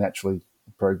naturally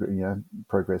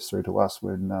progress through to us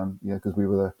when because we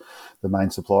were the main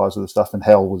suppliers of the stuff, and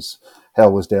Hal was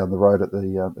down the road at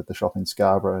the shop in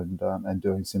Scarborough and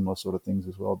doing similar sort of things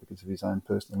as well because of his own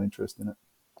personal interest in it.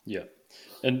 Yeah.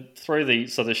 And through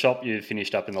the shop you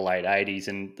finished up in the late 80s,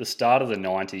 and the start of the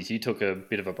 90s you took a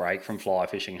bit of a break from fly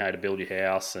fishing, to build your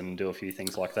house and do a few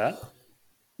things like that.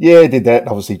 Yeah, I did that.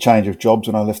 Obviously change of jobs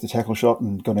when I left the tackle shop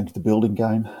and got into the building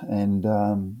game, and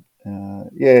I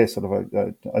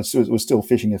was still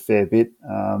fishing a fair bit,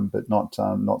 but not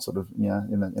sort of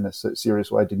in a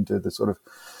serious way. Didn't do the sort of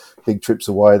big trips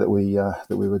away that we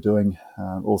were doing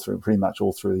pretty much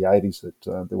all through the 80s. That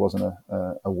there wasn't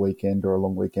a weekend or a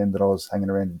long weekend that I was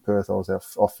hanging around in Perth. I was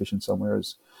off fishing somewhere,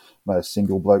 as most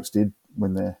single blokes did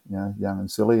when they're young and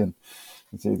silly, and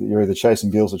you're either chasing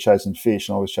girls or chasing fish,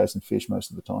 and I was chasing fish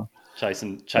most of the time.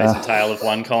 Chasing tail of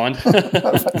one kind.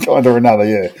 One kind or another,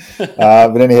 yeah.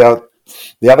 But anyhow,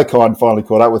 the other kind finally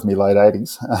caught up with me late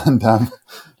 80s,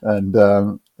 and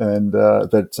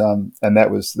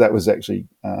that was actually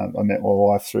I met my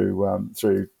wife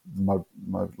through my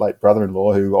late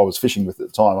brother-in-law, who I was fishing with at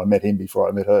the time. I met him before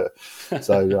I met her,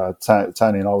 so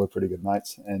Tony and I were pretty good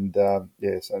mates, and so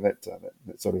that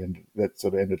sort of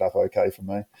ended up okay for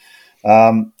me.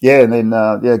 And then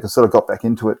sort of got back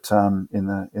into it in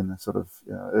the sort of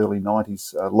early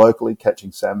 90s locally,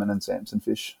 catching salmon and samson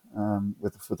fish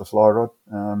with the fly rod,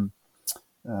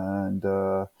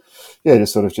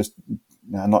 just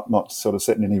not sort of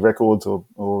setting any records or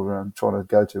trying to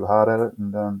go too hard at it.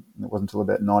 And it wasn't until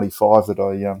about 95 that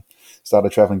I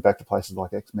started travelling back to places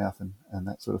like Exmouth and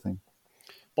that sort of thing.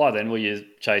 By then, were you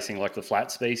chasing like the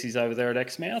flat species over there at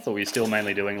Exmouth, or were you still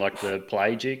mainly doing like the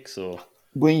pelagics? Or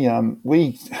we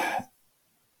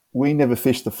never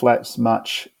fished the flats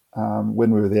much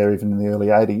when we were there, even in the early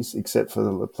 80s, except for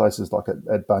the places like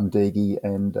at Bundegi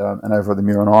and over at the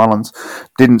Murin Islands.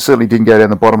 Certainly didn't go down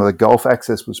the bottom of the Gulf.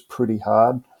 Access was pretty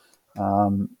hard.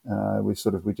 We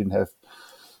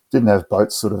didn't have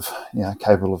boats sort of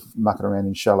capable of mucking around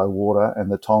in shallow water, and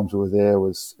the times we were there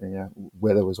was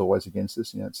weather was always against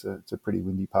us. It's a pretty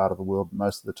windy part of the world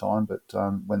most of the time, but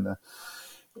when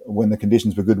when the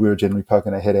conditions were good, we were generally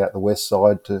poking our head out the west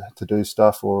side to do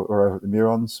stuff, or over at the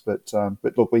Murons. But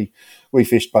look, we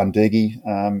fished Bundigi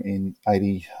in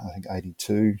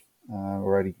 82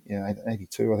 or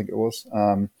 82, I think it was.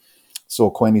 Saw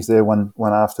Queenies there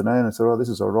one afternoon and said, "Oh, this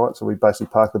is all right." So we basically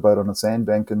parked the boat on a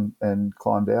sandbank and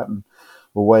climbed out, and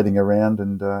were wading around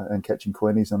and catching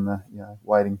Queenies on the,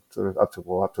 wading sort of up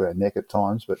to our neck at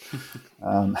times. But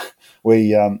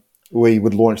we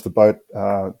would launch the boat.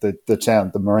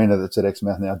 The marina that's at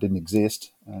Exmouth now didn't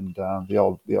exist, and the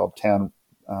old town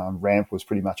ramp was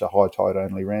pretty much a high tide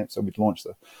only ramp. So we'd launch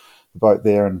the boat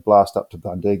there and blast up to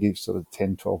Bundigi, sort of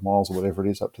 10, 12 miles or whatever it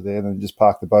is up to there. And then just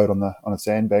park the boat on a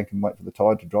sandbank and wait for the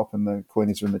tide to drop. And the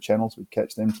Queenies are in the channels. We'd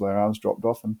catch them till our arms dropped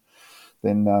off, and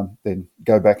then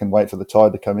go back and wait for the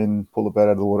tide to come in and pull the boat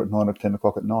out of the water at 9 or 10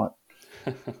 o'clock at night.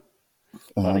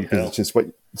 It's just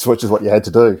what you had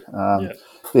to do.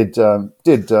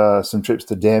 Did some trips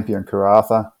to Dampier and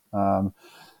Karratha.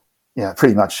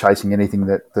 Pretty much chasing anything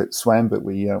that swam, but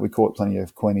we caught plenty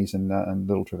of Queenies and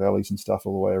little trevallies and stuff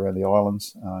all the way around the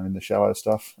islands in the shallow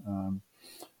stuff.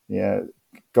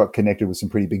 Got connected with some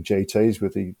pretty big GTs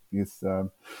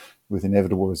with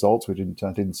inevitable results. We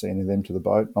didn't see any of them to the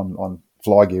boat on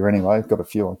fly gear anyway. Got a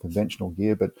few on conventional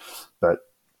gear, but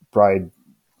braided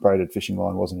fishing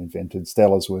line wasn't invented.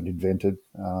 Stellas weren't invented.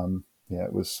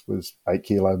 It was 8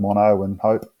 kilo mono and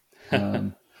hope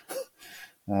for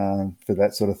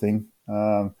that sort of thing.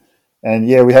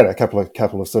 We had a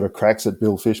couple of sort of cracks at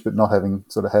billfish, but not having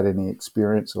sort of had any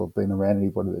experience or been around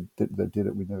anybody that did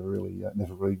it, we never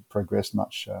really progressed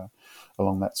much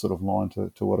along that sort of line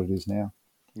to what it is now.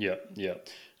 Yeah.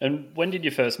 And when did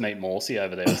you first meet Morsey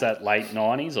over there? Was that late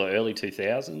 90s or early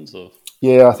 2000s? Or?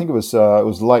 Yeah, I think it was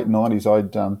late 90s.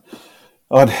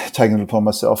 I'd taken it upon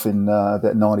myself in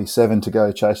about 97 to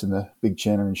go chasing the big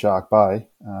tuna in Shark Bay.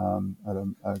 A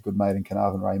good mate in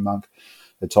Carnarvon, Ray Monk,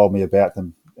 had told me about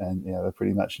them, and they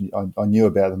pretty much I knew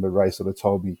about them, but Ray sort of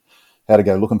told me how to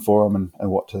go looking for them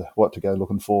and what to go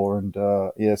looking for, and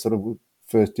sort of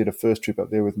did a first trip up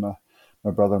there with my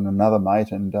brother and another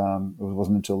mate, and it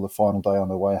wasn't until the final day on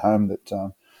the way home that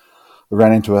we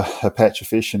ran into a patch of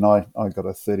fish, and I got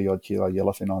a 30-odd kilo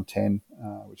yellowfin on 10,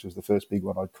 which was the first big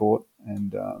one I'd caught,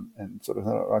 and sort of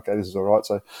thought, okay, this is all right.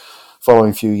 So following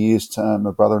a few years,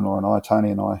 my brother-in-law and I,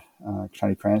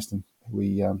 Tony Cranston,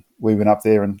 we went up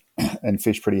there and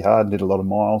fished pretty hard and did a lot of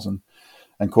miles and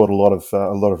caught a lot of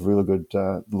really good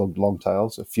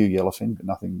longtails, a few yellowfin, but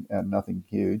nothing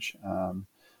huge. I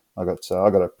got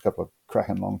a couple of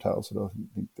cracking longtails. I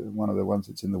think one of the ones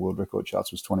that's in the world record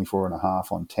charts was 24 and a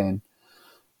half on 10.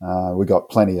 We got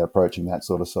plenty approaching that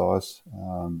sort of size,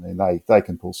 and they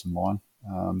can pull some line.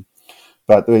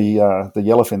 But the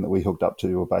yellowfin that we hooked up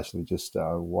to were basically just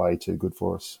way too good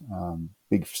for us.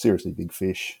 Seriously big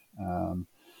fish.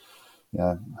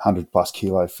 100+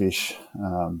 kilo fish.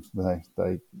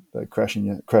 They crash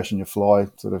in your fly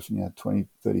sort of 20,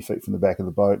 30 feet from the back of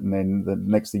the boat, and then the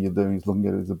next thing you're doing is looking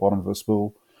at it as the bottom of a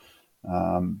spool.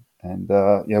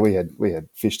 We had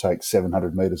fish take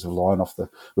 700 metres of line off we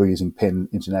were using Penn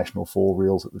International 4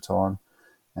 reels at the time,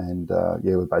 and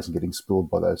we're basically getting spooled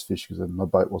by those fish because my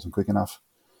boat wasn't quick enough.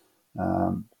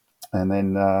 And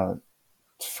then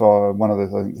for one of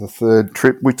the third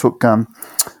trip, we took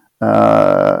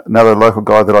another local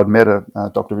guy that I'd met,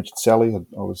 Dr. Richard Sally.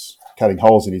 I was cutting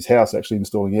holes in his house, actually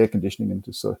installing air conditioning, and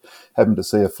just happened to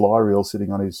see a fly reel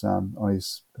sitting on his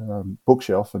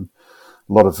bookshelf, and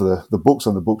a lot of the books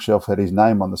on the bookshelf had his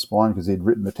name on the spine because he'd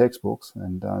written the textbooks,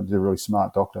 and he's a really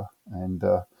smart doctor. And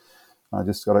I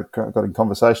just got in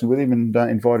conversation with him and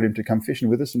invited him to come fishing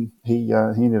with us, and he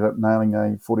ended up nailing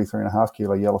a 43.5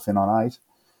 kilo yellowfin on 8.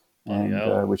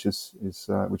 And which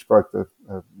broke the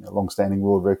long-standing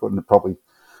world record, and it probably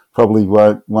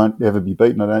won't ever be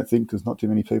beaten, I don't think, because not too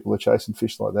many people are chasing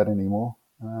fish like that anymore.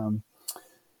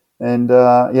 And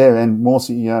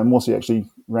Morsey actually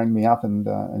rang me up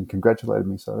and congratulated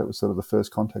me. So that was sort of the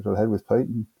first contact I had with Pete,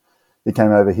 and he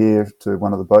came over here to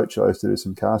one of the boat shows to do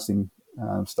some casting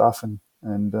stuff, and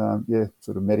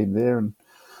sort of met him there and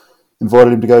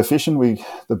invited him to go fishing.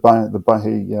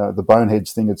 The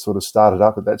boneheads thing had sort of started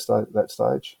up at that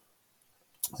stage,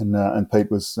 and Pete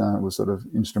was sort of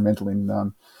instrumental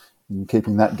in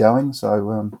keeping that going.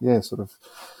 So sort of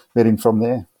met him from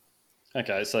there.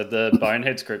 Okay, so the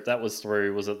boneheads group, that was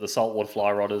it the saltwater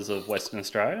fly rodders of Western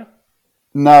Australia?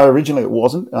 No, originally it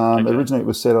wasn't. Okay. Originally it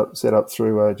was set up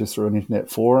through just through an internet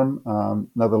forum.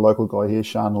 Another local guy here,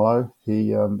 Sean Lowe.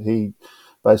 He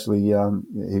basically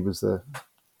he was the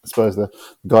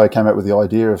guy who came up with the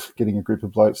idea of getting a group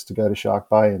of blokes to go to Shark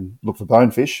Bay and look for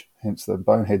bonefish. hence the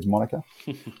Boneheads moniker.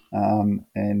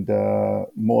 And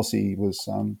Morsey was,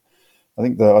 I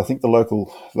think the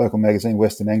local magazine,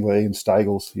 Western Angler, Ian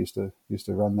Stagles used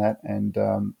to run that, and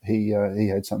he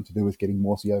had something to do with getting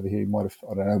Morsey over here. He might have,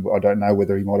 I don't know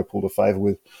whether he might have pulled a favour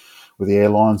with the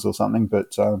airlines or something,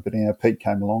 but Pete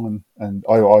came along, and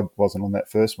I wasn't on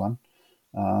that first one.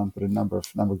 But a number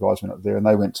of guys went up there, and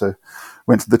they went to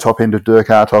the top end of Dirk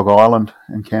Hartog Island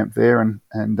and camped there, and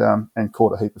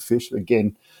caught a heap of fish.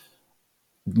 Again,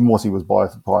 Morsey was by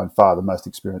far the most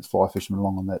experienced fly fisherman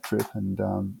along on that trip, and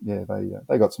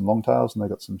they got some longtails and they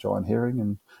got some giant herring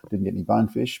and didn't get any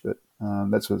bonefish, but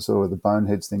that's where sort of the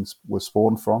boneheads things were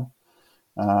spawned from.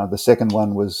 The second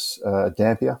one was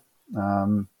Dampier,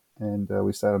 and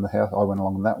we stayed on the house. I went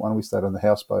along on that one. We stayed on the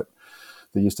houseboat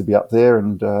that used to be up there,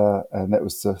 and that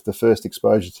was the first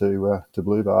exposure to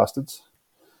blue bastards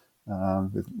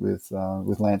with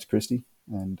Lance Christie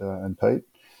and Pete.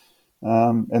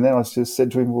 And then I just said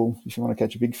to him, well, if you want to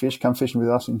catch a big fish, come fishing with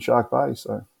us in Shark Bay.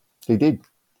 So he did.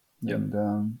 Yep.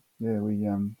 And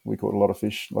we caught a lot of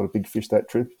fish, a lot of big fish that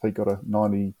trip. He got a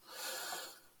 90,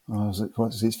 what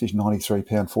was his fish? 93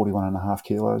 pound, 41.5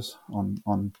 kilos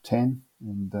on 10,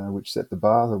 and which set the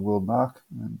bar, the world mark,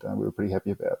 and we were pretty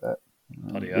happy about that.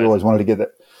 We always wanted to get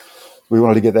that. We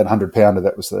wanted to get that 100 pounder.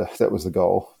 That was the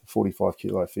goal, 45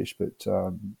 kilo fish. But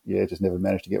just never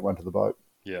managed to get one to the boat.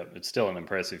 Yeah, it's still an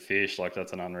impressive fish. Like,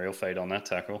 that's an unreal feed on that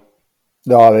tackle.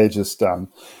 No, they're just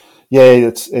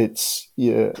it's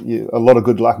a lot of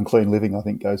good luck and clean living, I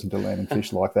think, goes into landing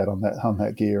fish like that on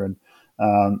that gear. And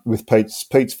with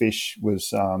Pete's fish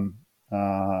was that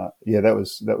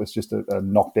was just a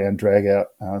knockdown drag out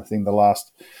thing.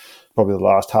 Probably the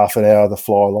last half an hour, the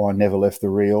fly line never left the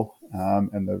reel,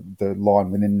 and the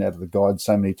line went in and out of the guide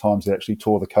so many times it actually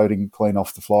tore the coating clean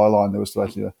off the fly line. There was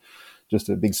basically just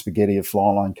a big spaghetti of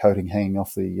fly line coating hanging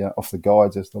off the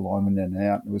guides as the line went in and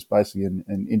out. It was basically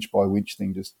an inch by winch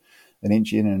thing, just an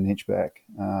inch in and an inch back.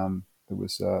 It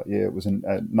was a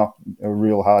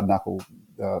real hard knuckle,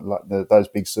 like those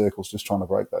big circles, just trying to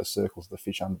break those circles of the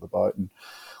fish under the boat. And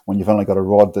when you've only got a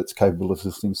rod that's capable of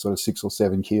lifting sort of 6 or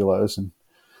 7 kilos and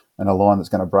a line that's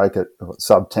going to break it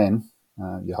sub 10,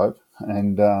 you hope.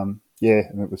 And and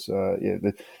it was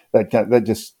that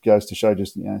just goes to show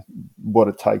just what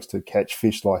it takes to catch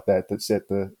fish like that set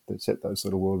those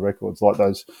sort of world records, like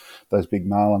those big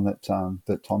marlin that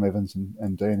Tom Evans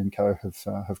and Dean and co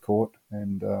have caught.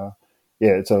 And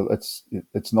it's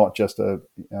not just I'm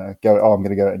going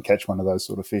to go out and catch one of those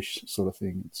sort of fish sort of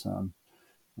thing.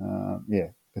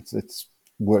 It's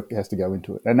work has to go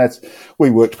into it, and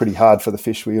we worked pretty hard for the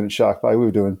fish we had at Shark Bay. We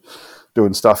were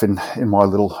doing stuff in my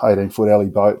little 18-foot alley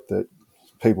boat that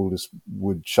people just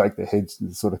would shake their heads in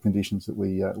the sort of conditions that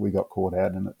we got caught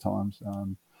out in at times.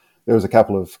 There was a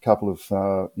couple of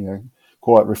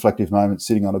quite reflective moments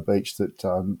sitting on a beach that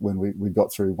when we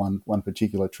got through one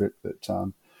particular trip that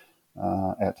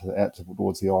out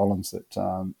towards the islands that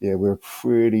we were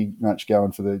pretty much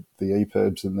going for the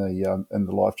EPIRBs and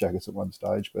the life jackets at one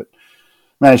stage, but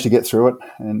managed to get through it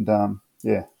and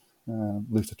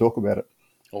live to talk about it.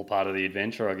 All part of the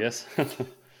adventure, I guess. I'm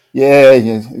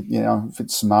a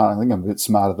bit smart. I think I'm a bit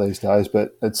smarter these days,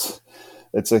 but it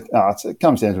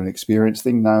comes down to an experience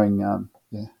thing, knowing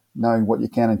what you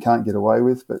can and can't get away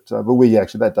with. But we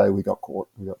actually that day we got caught.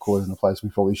 We got caught in a place we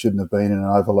probably shouldn't have been, in an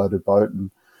overloaded boat,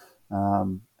 but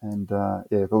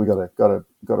we got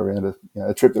around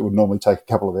a trip that would normally take a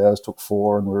couple of hours took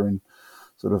 4, and we're in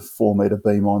sort of 4 metre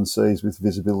beam on seas with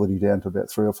visibility down to about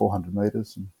 300 or 400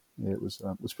 metres, and it was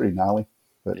pretty gnarly.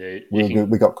 But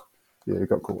we got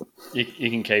caught. You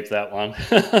can keep that one.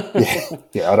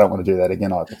 I don't want to do that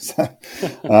again either. So,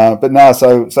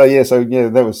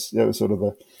 that was sort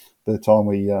of the time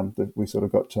we sort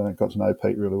of got to know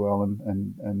Pete really well,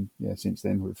 and since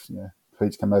then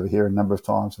Pete's come over here a number of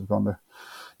times. We've gone to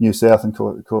New South and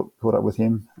caught up with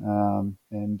him,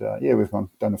 we've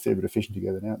done a fair bit of fishing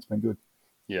together now. It's been good.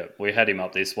 Yeah, we had him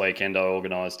up this weekend. I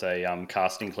organised a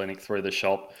casting clinic through the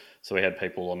shop. So we had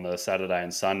people on the Saturday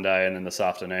and Sunday, and then this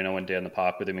afternoon I went down the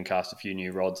park with him and cast a few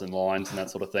new rods and lines and that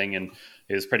sort of thing. And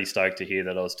he was pretty stoked to hear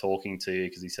that I was talking to you,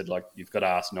 because he said, like, you've got to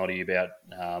ask Noddy about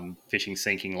fishing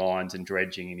sinking lines and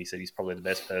dredging. And he said he's probably the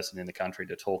best person in the country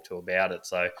to talk to about it.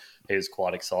 So he was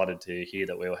quite excited to hear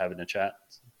that we were having a chat.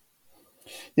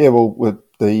 Yeah, well, with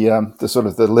the sort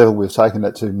of the level we've taken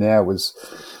it to now was...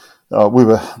 we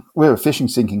were fishing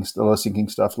a lot of sinking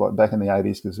stuff like back in the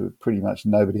 80s, because pretty much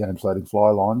nobody owned floating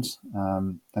fly lines,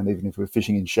 and even if we were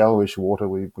fishing in shallowish water,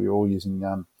 we were all using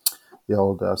the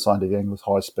old scientific anglers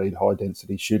high speed, high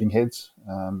density shooting heads.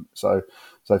 So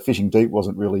fishing deep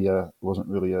wasn't really an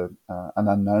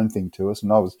unknown thing to us,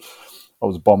 and I was I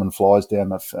was bombing flies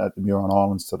down at the Muron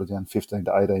Islands, sort of down 15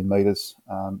 to 18 metres,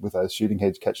 with those shooting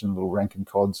heads, catching little Rankin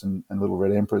cods and little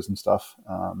red emperors and stuff,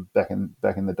 back in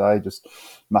the day, just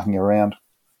mucking around.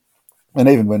 And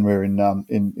even when we were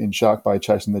in Shark Bay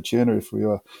chasing the tuna,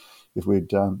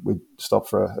 we'd stop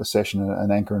for a session,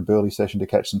 an anchor and burley session to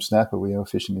catch some snapper, we were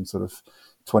fishing in sort of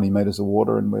 20 metres of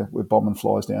water, and we're bombing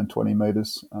flies down 20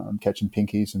 metres, catching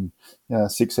pinkies and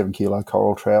 6-7 kilo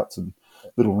coral trouts and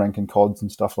little Rankin cods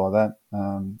and stuff like that,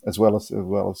 as well as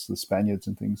the Spaniards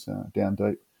and things down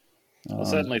deep. I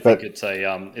certainly think it's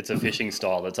a fishing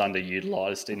style that's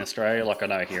underutilised in Australia. Like I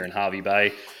know here in Hervey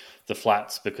Bay, the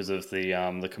flats, because of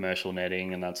the commercial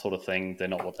netting and that sort of thing, they're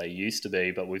not what they used to be,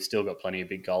 but we've still got plenty of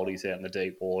big goldies out in the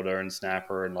deep water and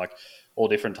snapper and like all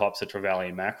different types of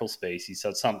trevally mackerel species. So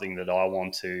it's something that I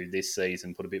want to this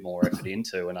season put a bit more effort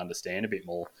into and understand a bit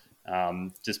more,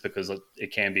 just because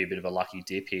it can be a bit of a lucky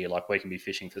dip here. Like we can be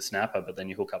fishing for snapper, but then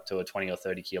you hook up to a 20 or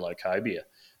 30 kilo cobia.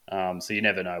 So you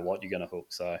never know what you're going to hook.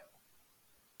 So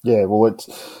yeah, well,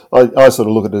 I sort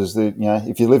of look at it as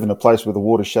if you live in a place where the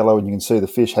water's shallow and you can see the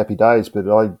fish, happy days. But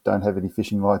I don't have any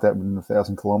fishing like that within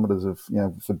 1,000 kilometres of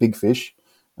for big fish,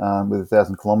 with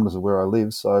 1,000 kilometres of where I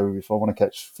live. So if I want to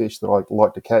catch fish that I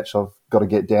like to catch, I've got to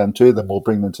get down to them or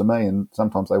bring them to me, and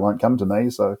sometimes they won't come to me.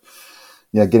 So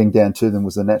getting down to them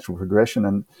was the natural progression,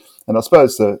 and I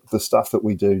suppose the stuff that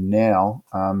we do now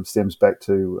stems back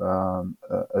to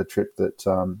a trip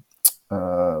that.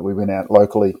 We went out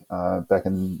locally back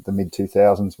in the mid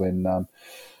 2000s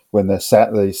when the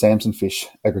samson fish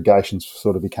aggregations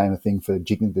sort of became a thing for the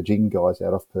jigging guys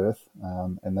out of Perth,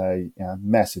 and they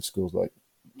massive schools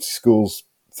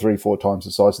 3-4 times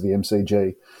the size of the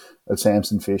MCG of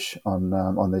samson fish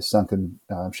on this sunken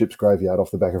ship's graveyard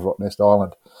off the back of Rottnest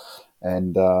Island,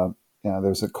 and there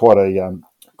was quite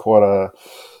a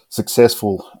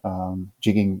successful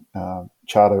jigging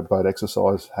charter boat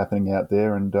exercise happening out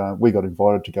there, and we got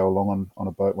invited to go along on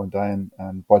a boat one day,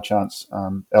 and by chance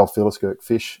Al Philiskirk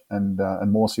Fish and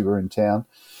Morsey were in town.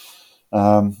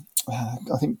 I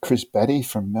think Chris Batty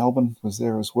from Melbourne was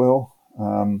there as well,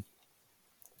 and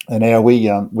now we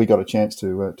got a chance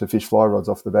to fish fly rods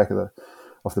off the back of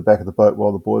the boat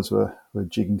while the boys were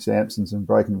jigging Samsons and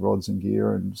breaking rods and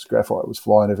gear, and graphite was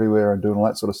flying everywhere and doing all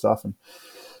that sort of stuff.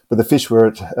 But the fish were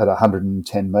at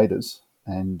 110 metres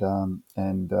and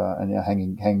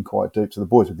hanging quite deep. So the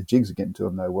boys with the jigs are getting to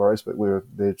them, no worries. But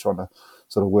they're trying to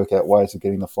sort of work out ways of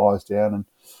getting the flies down. And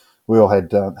we all had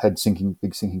big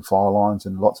sinking fly lines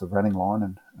and lots of running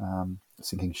line and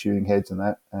sinking shooting heads and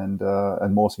that.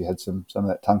 And Morsey had some of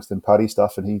that tungsten putty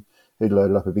stuff, and he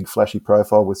loaded up a big flashy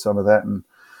profile with some of that and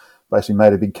basically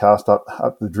made a big cast up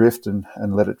the drift and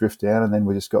let it drift down. And then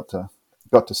we just got to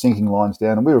sinking lines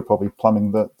down, and we were probably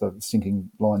plumbing the sinking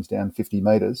lines down 50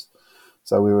 metres.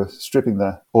 So we were stripping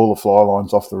all the fly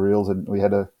lines off the reels, and we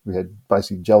had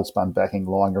basically gel spun backing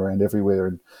lying around everywhere,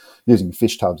 and using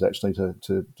fish tubs actually for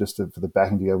the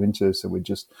backing to go into. So we'd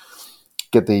just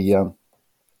get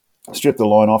strip the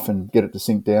line off and get it to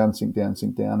sink down,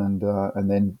 and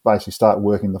then basically start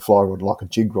working the fly rod like a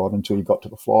jig rod until you got to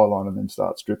the fly line, and then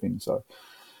start stripping. So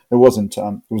it wasn't.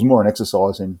 It was more an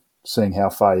exercise in seeing how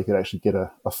far you could actually get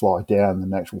a fly down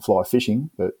than actual fly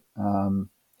fishing, but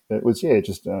it was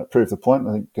just proved the point.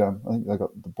 I think they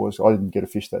got the boys. I didn't get a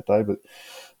fish that day, but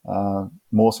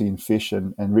Morsey and Fish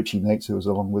and Richie Neats, who was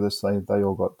along with us, they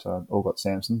all got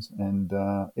Samsons, and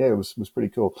it was pretty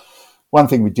cool. One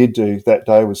thing we did do that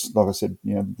day was, like I said,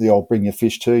 the old bring your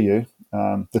fish to you.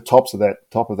 The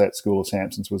top of that school of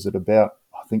Samsons was at about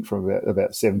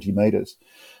 70 metres,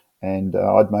 and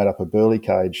I'd made up a burley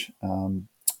cage, and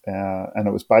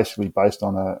it was basically based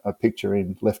on a picture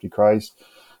in Lefty Cray's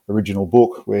original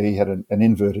book, where he had an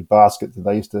inverted basket that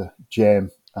they used to jam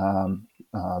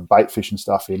bait fish and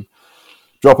stuff in,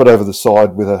 drop it over the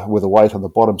side with a weight on the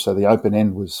bottom, so the open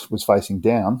end was facing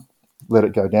down, let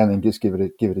it go down, then just give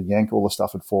it a yank, all the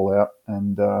stuff would fall out,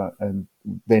 and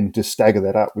then just stagger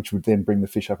that up, which would then bring the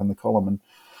fish up in the column, and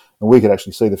we could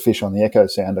actually see the fish on the echo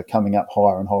sounder coming up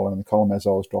higher and higher in the column as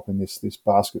I was dropping this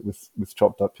basket with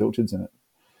chopped up pilchards in it.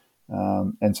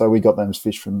 And so we got those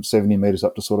fish from 70 metres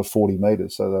up to sort of 40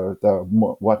 metres, so they were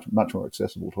much more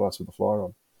accessible to us with the fly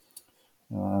rod.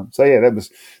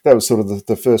 That was sort of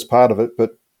the first part of it.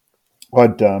 But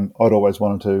I'd always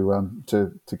wanted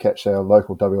to catch our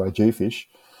local WA dhufish,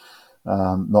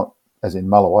 not as in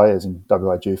Mulloway, as in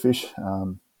WA dhufish,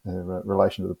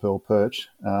 relation to the pearl perch,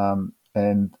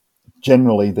 and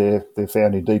generally they're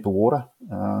found in deeper water.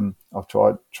 I've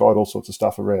tried all sorts of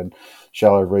stuff around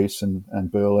shallow reefs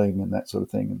and burling and that sort of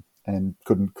thing, and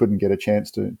couldn't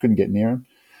get near them.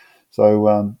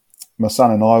 So my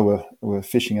son and I were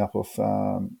fishing up off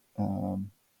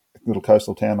little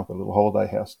coastal town, like a little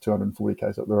holiday house, 240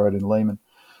 k's up the road in Lehman,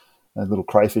 a little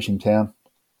crayfishing town.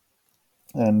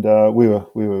 And we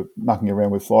were mucking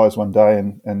around with flies one day,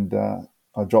 and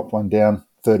I dropped one down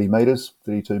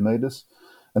 32 metres,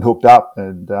 and hooked up,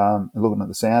 and looking at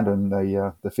the sounder, and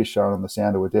the fish showing on the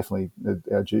sounder were definitely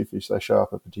our dhufish. They show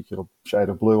up a particular shade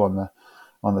of blue on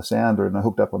the sounder, and I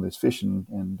hooked up on this fish,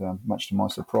 and much to my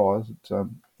surprise, it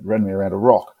ran me around a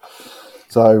rock.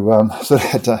 So sort of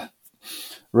had to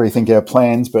rethink our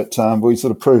plans, but we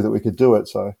sort of proved that we could do it.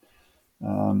 So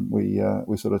we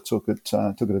sort of took it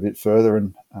a bit further,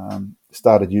 and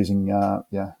started using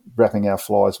wrapping our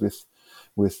flies with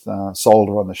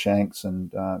solder on the shanks,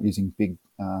 and using big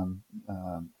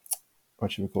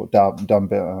what should we call it,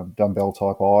 dumbbell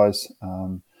type eyes,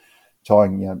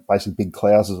 tying basically big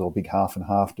clousers or big half and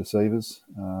half deceivers,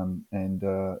 so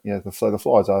the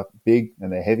flies are big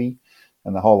and they're heavy,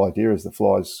 and the whole idea is the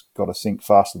fly's got to sink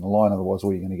faster than the line, otherwise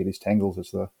all you're going to get is tangles as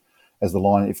the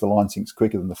line. If the line sinks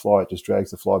quicker than the fly, it just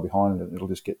drags the fly behind it, and it'll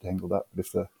just get tangled up. But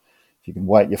if you can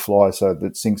weight your fly so that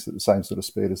it sinks at the same sort of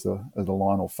speed as the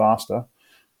line or faster,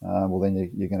 well then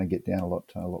you're going to get down a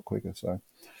lot quicker. So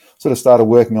sort of started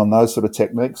working on those sort of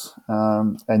techniques,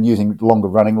 and using longer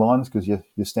running lines, because your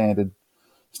standard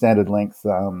length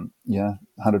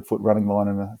 100-foot running line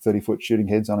and a 30-foot shooting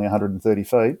head's only 130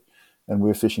 feet, and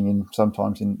we're fishing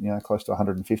sometimes in close to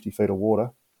 150 feet of water,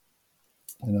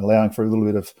 and allowing for a little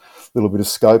bit of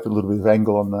scope, a little bit of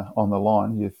angle on the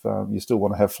line. You still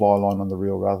want to have fly line on the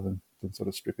reel rather than sort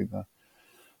of stripping the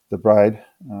braid,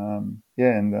 and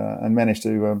managed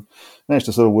to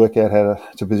sort of work out how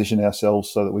to position ourselves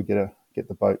so that we get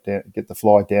the boat down, get the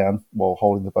fly down while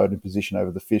holding the boat in position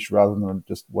over the fish, rather than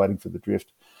just waiting for the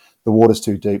drift. The water's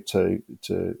too deep to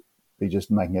be just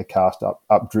making a cast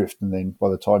up drift, and then by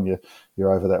the time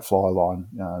you're over that fly line,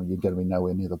 you're going to be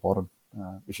nowhere near the bottom.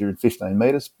 If you're in 15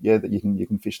 metres, that you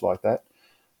can fish like that.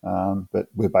 But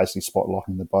we're basically spot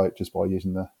locking the boat just by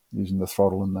using the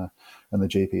throttle and the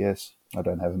GPS. I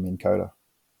don't have a min coder.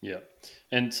 Yeah.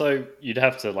 And so you'd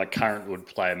have to, current would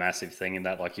play a massive thing in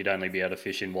that, you'd only be able to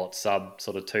fish in sub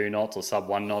sort of 2 knots or sub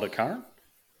 1 knot of current?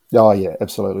 Oh yeah,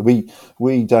 absolutely.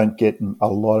 We don't get a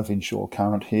lot of inshore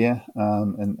current here,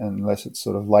 and unless it's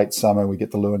sort of late summer, we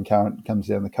get the Lewin current comes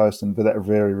down the coast, but that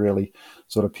very rarely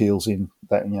sort of peels in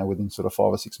that within sort of 5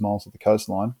 or 6 miles of the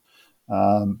coastline.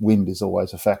 Wind is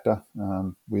always a factor.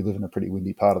 We live in a pretty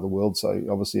windy part of the world, so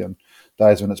obviously on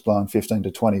days when it's blowing 15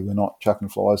 to 20, we're not chucking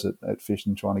flies at fish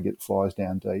and trying to get flies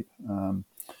down deep.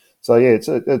 It's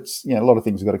a lot of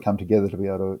things have got to come together to be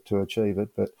able to achieve it.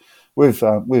 But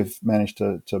we've managed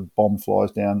to bomb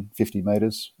flies down 50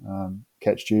 metres,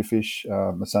 catch dewfish.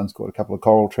 My son's caught a couple of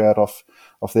coral trout off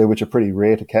there, which are pretty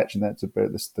rare to catch, and that's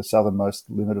about the southernmost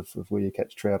limit of where you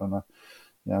catch trout on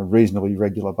a reasonably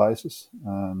regular basis.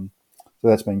 So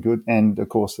that's been good. And of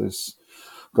course, there's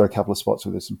got a couple of spots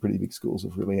where there's some pretty big schools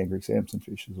of really angry samson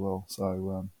fish as well.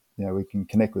 So we can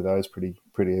connect with those pretty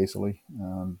easily.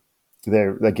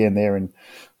 They're in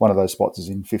one of those spots is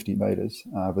in 50 metres,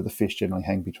 but the fish generally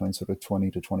hang between sort of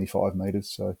 20 to 25 metres.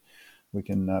 So we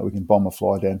can bomb a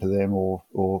fly down to them, or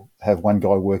have one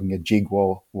guy working a jig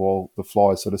while the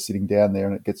fly is sort of sitting down there,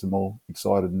 and it gets them all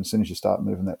excited. And as soon as you start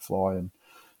moving that fly, and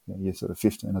you're sort of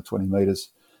 15 or 20 metres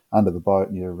under the boat,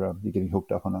 you're getting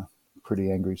hooked up on a pretty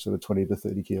angry sort of 20 to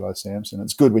 30 kilo samson.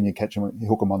 It's good when you catch them, you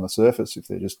hook them on the surface if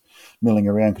they're just milling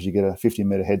around, because you get a 50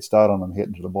 metre head start on them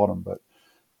getting to the bottom, but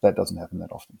that doesn't happen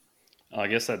that often. I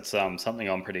guess that's something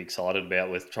I'm pretty excited about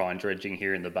with trying dredging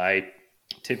here in the bay.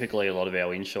 Typically, a lot of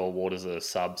our inshore waters are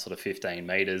sub sort of 15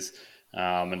 metres,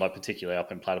 and particularly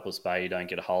up in Platypus Bay, you don't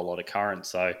get a whole lot of current,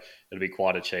 so it'll be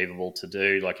quite achievable to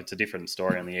do. It's a different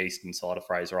story on the eastern side of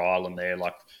Fraser Island there.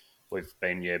 We've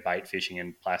been bait fishing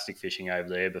and plastic fishing over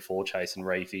there before, chasing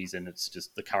reefies, and it's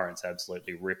just the current's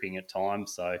absolutely ripping at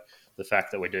times. So the fact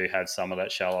that we do have some of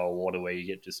that shallower water where you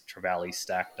get just trevally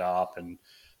stacked up and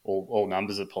all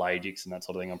numbers of pelagics and that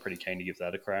sort of thing, I'm pretty keen to give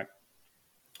that a crack.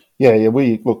 Yeah.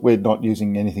 We're not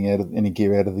using any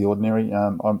gear out of the ordinary.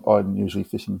 I'm usually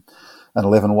fishing an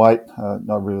 11 weight. I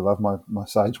really love my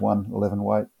Sage 1 11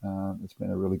 weight. It's been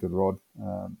a really good rod.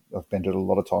 I've bent it a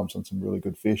lot of times on some really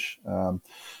good fish, and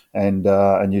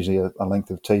usually a length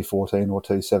of T14 or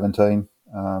T17.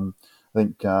 I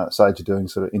think Sage are doing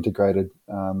sort of integrated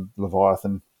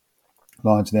Leviathan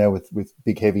lines now with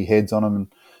big heavy heads on them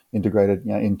and integrated,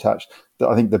 in touch.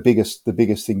 I think the biggest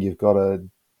thing you've got to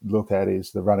look at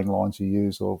is the running lines you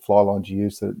use or fly lines you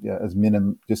use, that as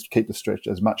minimum, just keep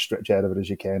as much stretch out of it as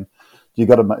you can. You've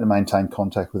got to maintain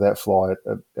contact with that fly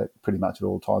at pretty much at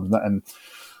all times. And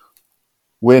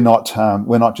we're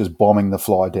not just bombing the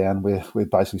fly down. We're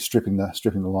basically stripping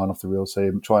the line off the reel. So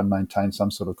you try and maintain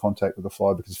some sort of contact with the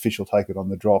fly, because fish will take it on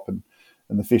the drop, and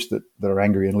the fish that are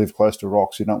angry and live close to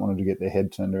rocks, you don't want them to get their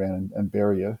head turned around and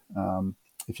bury you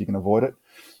if you can avoid it.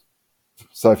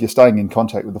 So if you're staying in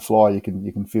contact with the fly, you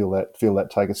can feel that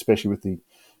take, especially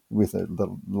with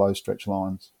the low stretch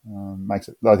lines.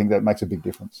 I think that makes a big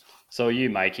difference. So are you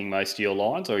making most of your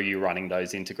lines, or are you running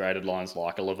those integrated lines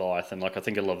like a Leviathan? Like, I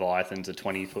think a Leviathan's a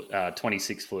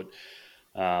 26 foot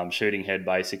shooting head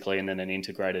basically, and then an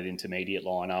integrated intermediate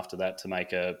line after that to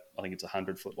make I think it's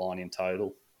 100-foot line in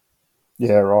total.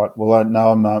 Yeah, right. Well,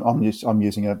 no, I'm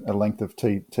using a length of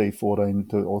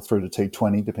T14 or through to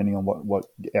T20, depending on what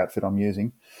outfit I'm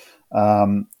using,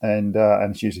 and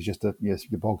it's usually just your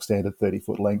bog standard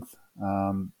 30-foot length.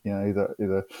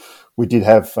 Either we did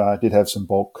have some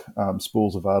bulk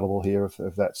spools available here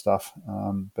of that stuff,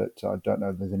 but I don't know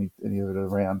if there's any of it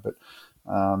around. But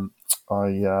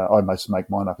I mostly make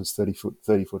mine up as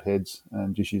 30-foot heads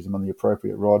and just use them on the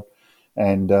appropriate rod.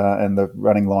 And the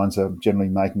running lines are generally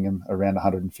making them around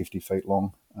 150 feet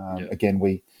long. Again,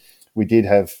 we did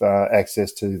have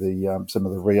access to the some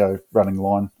of the Rio running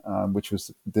line, which was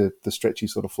the stretchy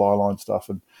sort of fly line stuff,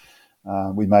 and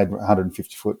we made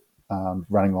 150 foot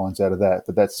running lines out of that.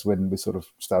 But that's when we sort of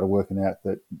started working out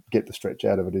that get the stretch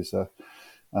out of it is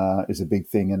a big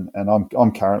thing. And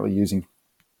I'm currently using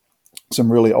some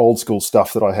really old school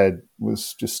stuff that I had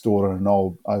was just stored on an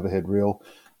old overhead reel.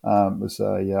 It was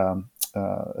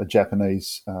a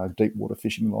Japanese deep water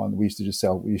fishing line that we used to just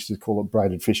sell. We used to call it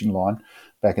braided fishing line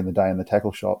back in the day in the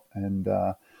tackle shop, and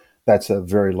that's a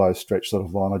very low stretch sort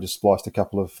of line. I just spliced a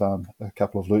couple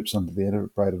of loops onto the end of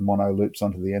it, braided mono loops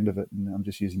onto the end of it, and I'm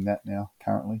just using that now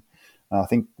currently. I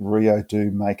think Rio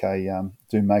do make a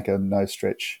no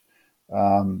stretch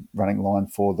running line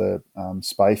for the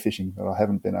spay fishing, but I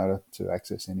haven't been able to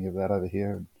access any of that over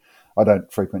here. And I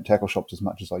don't frequent tackle shops as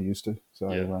much as I used to,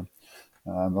 so. Yeah.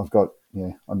 I've got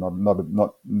I'm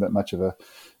not that much of a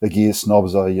gear snob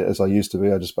as I used to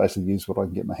be. I just basically use what I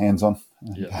can get my hands on.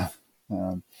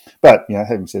 But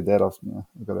having said that,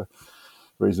 I've got a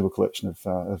reasonable collection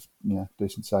of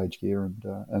decent sage gear,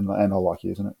 and I like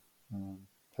using it.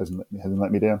 Hasn't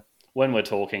let me down. When we're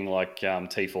talking like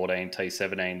T14,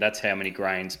 T17, that's how many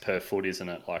grains per foot, isn't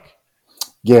it? Like.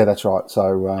 Yeah, that's right.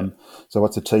 So, so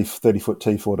what's a 30-foot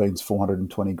T14 is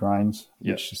 420 grains,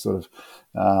 which is sort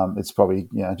of, it's probably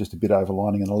just a bit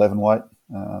overlining an 11 weight,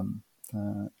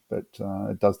 but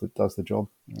it does the job.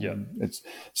 It's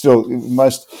still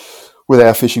with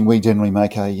our fishing. We generally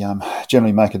make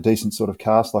a decent sort of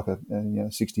cast, like a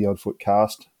 60-odd foot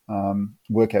cast.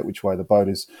 Work out which way the boat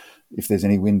is, if there's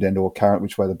any wind and or current,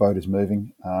 which way the boat is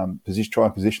moving. Try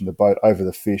and position the boat over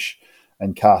the fish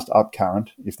and cast up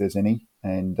current if there's any,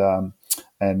 and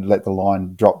let the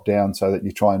line drop down so that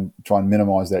you try and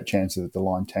minimise that chance of the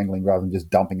line tangling rather than just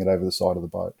dumping it over the side of the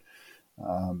boat.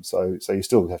 So you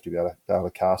still have to be able to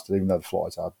cast it, even though the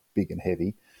flies are big and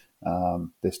heavy.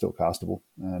 They're still castable,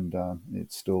 and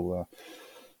it's still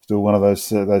one of those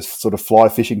sort of fly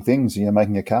fishing things. You're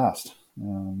making a cast,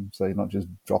 so you're not just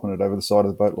dropping it over the side of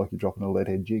the boat like you're dropping a lead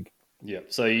head jig. Yeah,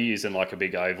 so you're using like a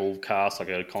big oval cast, like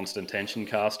a constant tension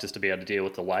cast, just to be able to deal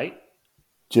with the weight?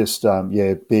 Just,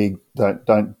 big.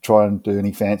 Don't try and do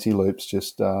any fancy loops.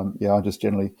 Just, I'm just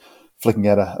generally flicking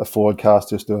out a forward cast,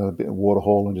 just doing a bit of water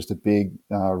haul and just a big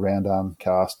round arm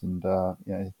cast. And,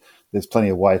 there's plenty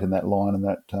of weight in that line and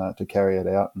that to carry it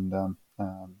out. And,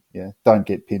 don't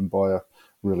get pinned by a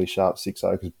really sharp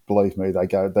 6-0, because believe me,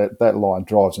 that line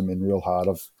drives them in real hard.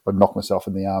 I knocked myself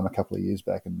in the arm a couple of years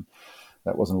back, and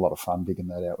that wasn't a lot of fun digging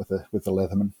that out with the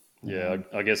Leatherman. Yeah,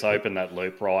 I guess open that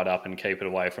loop right up and keep it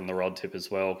away from the rod tip as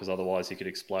well, because otherwise you could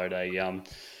explode an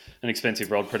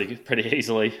expensive rod pretty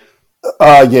easily.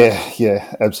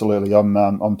 Yeah, absolutely.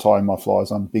 I'm tying my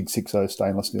flies on big 6.0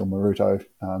 stainless steel Maruto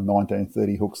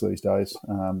 1930 hooks these days.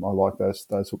 I like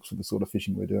those hooks for the sort of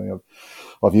fishing we're doing.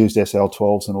 I've used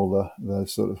SL12s and all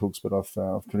those sort of hooks, but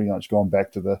I've pretty much gone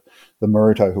back to the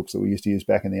Maruto hooks that we used to use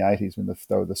back in the 80s, when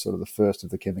they were the sort of the first of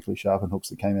the chemically sharpened hooks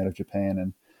that came out of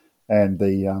Japan, and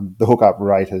the hookup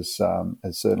rate has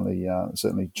certainly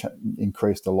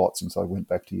increased a lot since I went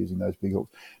back to using those big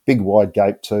hooks, big wide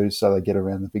gape too, so they get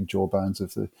around the big jaw bones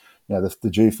of the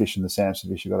dhufish and the samson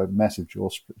fish. You've got a massive jaw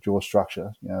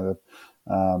structure. The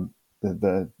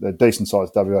decent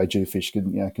sized WA dhufish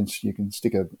you can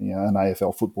stick an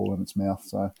AFL football in its mouth.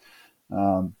 So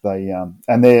they're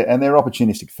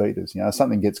opportunistic feeders. If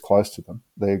something gets close to them,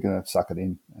 they're going to suck it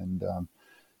in, and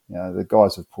the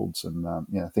guys have pulled some,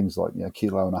 things like 1.5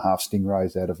 kilo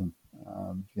stingrays out of them.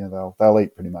 They'll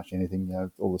eat pretty much anything.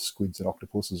 All the squids and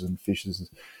octopuses and fishes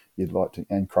you'd like to,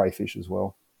 and crayfish as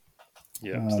well.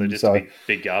 Yeah, so they're just so,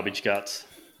 big garbage guts.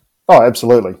 Oh,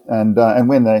 absolutely. And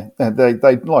when they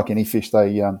like any fish,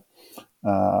 they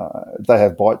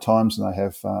have bite times, and they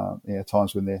have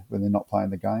times when they're not playing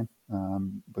the game.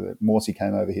 Morsey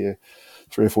came over here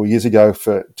 3 or 4 years ago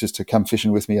just to come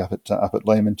fishing with me up at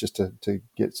Lehman, just to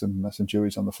get some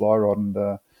dewies on the fly rod,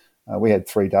 and we had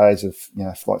 3 days of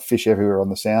like fish everywhere on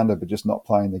the sounder, but just not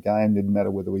playing the game. Didn't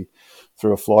matter whether we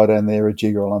threw a fly down there, a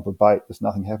jig, or a lump of bait. Just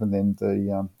nothing happened. Then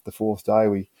the 4th day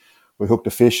we hooked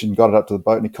a fish and got it up to the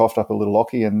boat, and he coughed up a little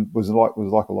locky, and was like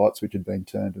a light switch had been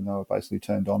turned, and they were basically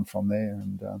turned on from there.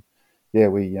 And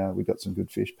we got some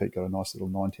good fish. Pete got a nice little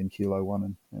 9-10 kilo one,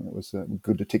 and it was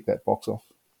good to tick that box off.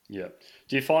 Yeah.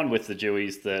 Do you find with the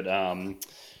dewies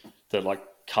that like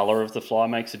colour of the fly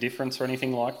makes a difference or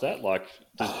anything like that? Like,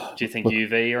 do you think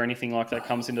UV or anything like that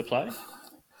comes into play?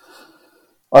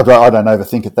 I don't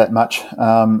overthink it that much.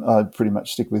 I pretty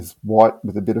much stick with white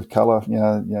with a bit of colour.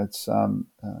 It's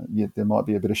there might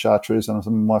be a bit of chartreuse on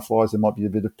some of my flies. There might be a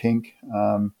bit of pink.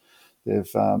 I've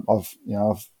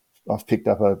picked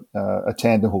up a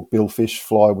tandem hook billfish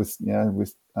fly with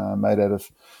made out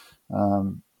of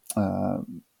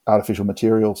artificial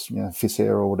materials, fish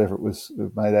hair or whatever it was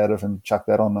made out of, and chucked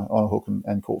that on a hook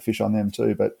and caught fish on them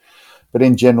too. But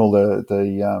in general,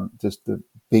 just the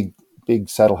big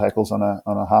saddle hackles on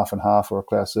a half and half or a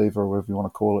clausiva or whatever you want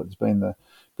to call it, it's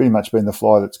pretty much been the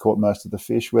fly that's caught most of the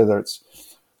fish. Whether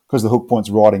it's because the hook point's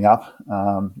riding up,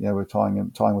 we're tying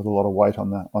with a lot of weight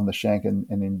on the shank and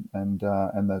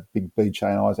the big bead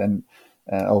chain eyes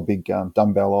or big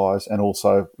dumbbell eyes, and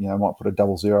also might put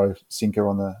a 00 sinker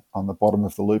on the bottom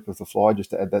of the loop of the fly just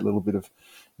to add that little bit of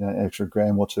extra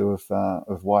gram or two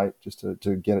of weight just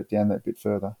to get it down that bit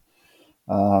further.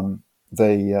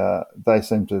 They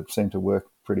seem to work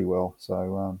pretty well.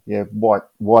 So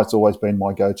white's always been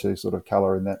my go-to sort of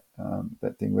colour in that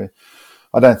thing. Where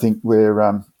I don't think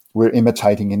we're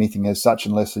imitating anything as such,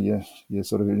 unless you're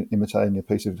sort of imitating a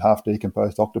piece of half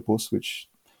decomposed octopus, which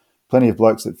plenty of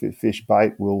blokes that fish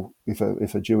bait will, if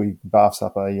a dewey barfs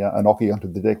up an ockie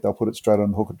onto the deck, they'll put it straight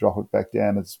on the hook and drop it back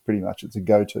down. It's a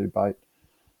go-to bait.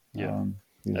 Yeah.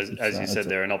 As you said,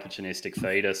 they're an opportunistic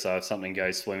feeder, so if something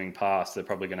goes swimming past, they're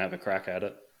probably going to have a crack at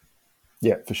it.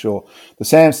 Yeah, for sure. The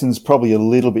Samson's probably a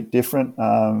little bit different.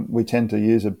 We tend to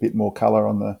use a bit more colour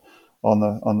on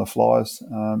the flies,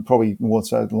 probably more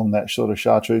so along that sort of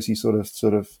chartreusey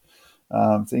sort of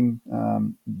thing.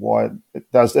 Why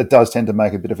it does tend to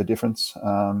make a bit of a difference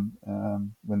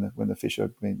when the fish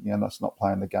are that's not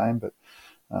playing the game. But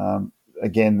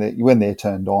again, when they're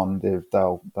turned on,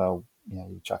 they'll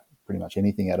you chuck pretty much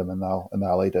anything at them and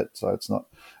they'll eat it. So it's not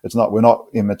we're not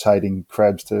imitating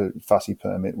crabs to fussy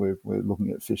permit. We're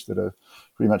looking at fish that are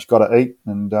pretty much got to eat,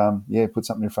 and put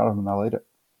something in front of them and they'll eat it.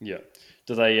 Yeah.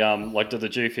 Do they do the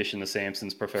dewfish and the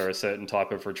Samsons prefer a certain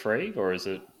type of retrieve, or is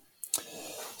it?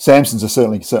 Samsons are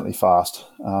certainly fast,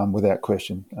 without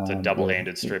question. It's a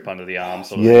double-handed strip under the arm,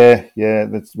 sort of.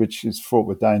 Which is fraught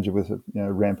with danger with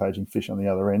rampaging fish on the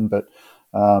other end. But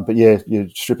you're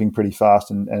stripping pretty fast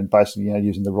and basically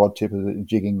using the rod tip as a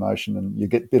jigging motion, and you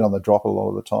get bit on the drop a lot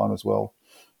of the time as well.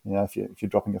 If you're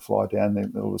dropping a fly down,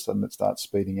 then all of a sudden it starts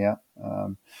speeding out.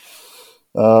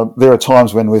 There are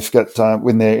times when we've got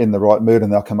when they're in the right mood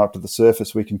and they'll come up to the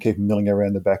surface, we can keep them milling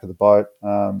around the back of the boat.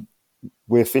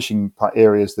 We're fishing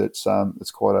areas that's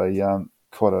it's quite a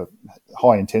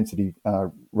high intensity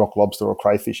rock lobster or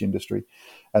crayfish industry,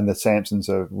 and the Samsons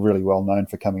are really well known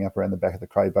for coming up around the back of the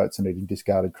cray boats and eating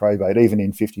discarded cray bait, even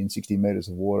in 50 and 60 metres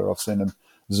of water. I've seen them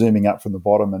zooming up from the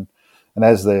bottom, and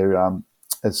as they're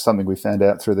as something we found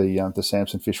out through the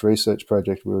Samson Fish Research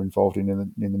Project we were involved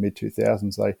in the mid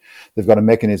 2000s. They've got a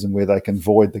mechanism where they can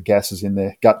void the gases in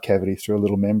their gut cavity through a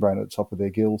little membrane at the top of their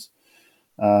gills,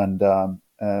 and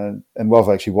we've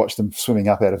actually watched them swimming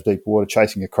up out of deep water,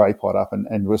 chasing a cray pot up,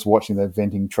 and was watching that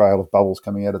venting trail of bubbles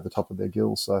coming out of the top of their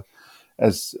gills. So,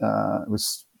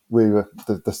 we were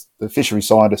the fishery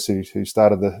scientists who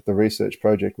started the research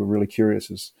project were really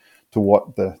curious as to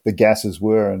what the gases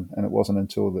were, and it wasn't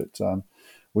until that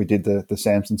we did the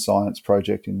Samson Science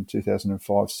project in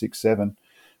 2005, 6, 7,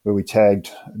 where we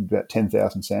tagged about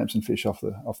 10,000 Samson fish off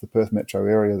the Perth metro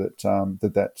area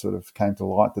that sort of came to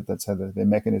light, that's how their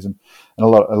mechanism. And a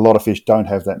lot of fish don't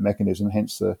have that mechanism,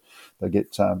 hence they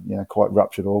get quite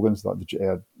ruptured organs, like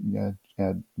our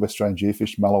West Australian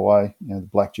dewfish, mulloway, the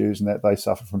black dews, and that they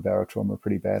suffer from barotrauma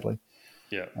pretty badly.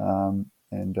 Yeah.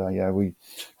 We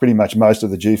pretty much most of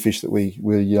the dewfish that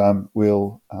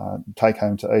we'll take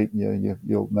home to eat,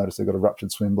 you'll notice they've got a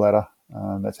ruptured swim bladder.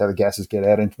 That's how the gases get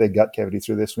out into their gut cavity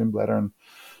through their swim bladder, and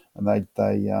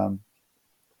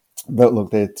But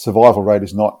look, their survival rate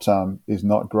is not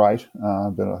great.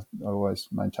 But I always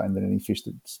maintain that any fish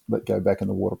that's let go back in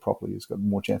the water properly has got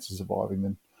more chance of surviving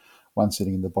than one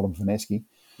sitting in the bottom of an esky.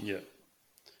 Yeah.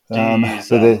 Do you use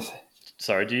But there's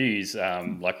sorry, do you use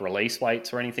like release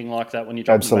weights or anything like that when you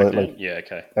drop them back down? absolutely, Yeah,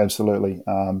 okay. absolutely,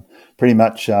 pretty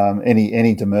much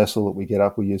any demersal that we get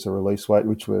up, we use a release weight,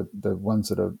 which were the ones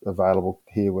that are available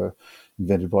here were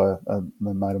invented by a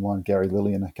mate of mine, Gary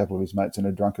Lilly, and a couple of his mates in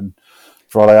a drunken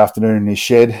Friday afternoon in his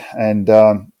shed. And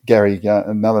Gary,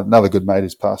 another good mate,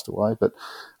 has passed away, but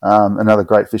another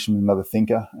great fisherman, another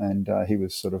thinker, and he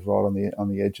was sort of right on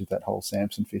the edge of that whole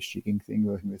Samson fish jigging thing,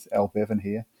 working with Al Bevan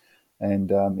here.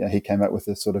 And he came out with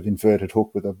a sort of inverted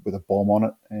hook with a bomb on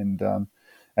it, and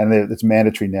it's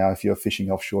mandatory now. If you're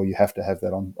fishing offshore, you have to have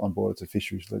that on board. It's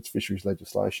fisheries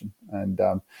legislation, and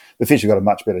the fish have got a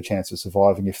much better chance of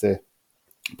surviving if they're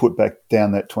put back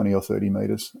down that 20 or 30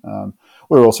 metres.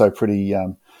 We're also pretty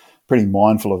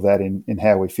mindful of that in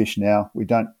how we fish now. We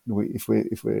don't we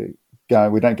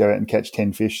don't go out and catch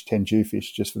 10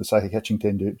 dewfish just for the sake of catching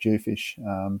 10 dewfish.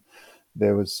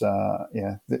 There was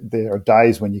there are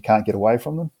days when you can't get away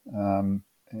from them,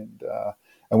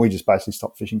 and we just basically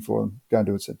stop fishing for them, go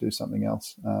and do something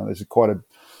else. There's quite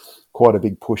a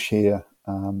big push here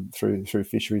through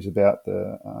fisheries about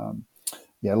the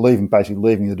leaving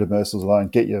the demersals alone.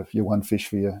 Get your one fish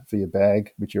for your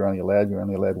bag, which you're only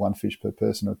allowed one fish per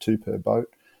person or two per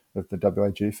boat of the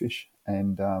WA dewfish,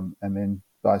 and then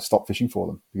stop fishing for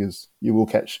them, because you will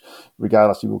catch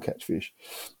fish.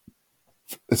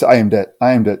 It's aimed at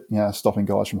stopping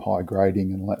guys from high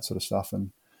grading and all that sort of stuff,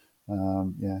 and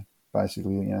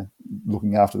basically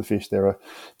looking after the fish. They're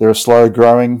a slow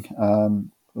growing,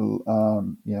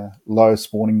 low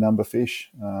spawning number fish.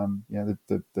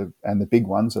 The big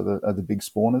ones are the big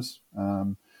spawners.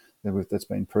 That's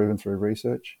been proven through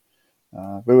research.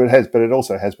 But it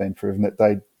also has been proven that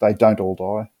they don't all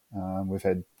die. We've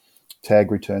had tag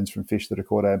returns from fish that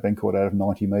are been caught out of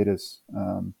 90 metres.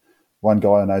 One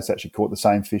guy I know has actually caught the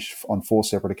same fish on 4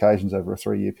 separate occasions over a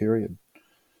 3-year period.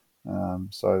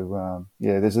 There's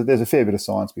a fair bit of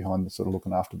science behind the sort of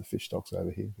looking after the fish stocks over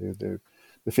here.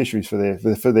 The fisheries they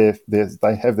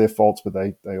have their faults, but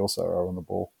they also are on the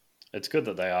ball. It's good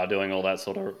that they are doing all that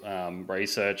sort of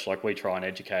research. Like, we try and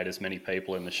educate as many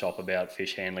people in the shop about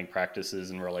fish handling practices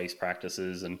and release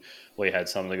practices. And we had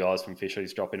some of the guys from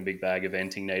fisheries drop in a big bag of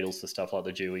venting needles for stuff like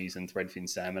the dewies and threadfin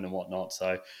salmon and whatnot.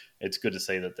 So it's good to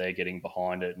see that they're getting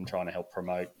behind it and trying to help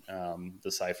promote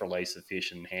the safe release of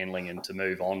fish and handling, and to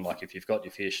move on. Like, if you've got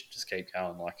your fish, just keep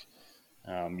going. Like,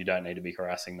 you don't need to be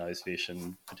harassing those fish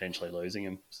and potentially losing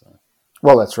them. So.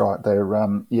 Well, that's right. They're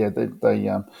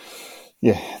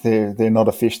they're not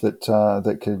a fish that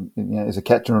can is a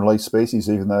catch and release species.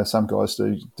 Even though some guys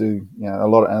do a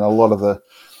lot of the,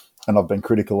 and I've been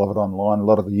critical of it online. A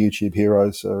lot of the YouTube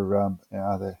heroes are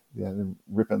they're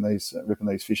ripping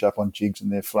these fish up on jigs,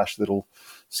 and they're flash little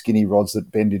skinny rods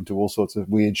that bend into all sorts of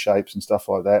weird shapes and stuff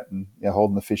like that, and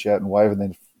holding the fish out and waving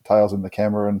their tails in the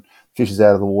camera, and fish is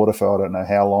out of the water for I don't know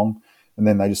how long. And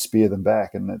then they just spear them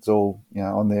back, and it's all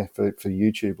on there for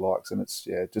YouTube likes, and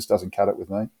it just doesn't cut it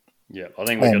with me. Yeah, I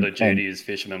think we've got a duty as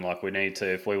fishermen. Like, we need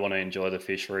to, if we want to enjoy the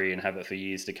fishery and have it for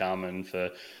years to come and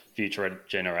for future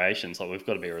generations, like, we've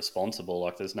got to be responsible.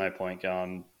 Like, there's no point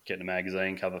going getting a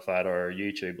magazine cover photo or a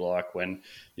YouTube like when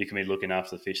you can be looking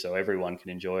after the fish so everyone can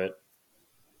enjoy it.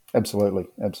 Absolutely.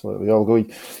 Oh,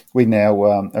 we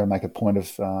now make a point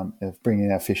of bringing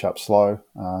our fish up slow.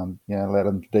 Let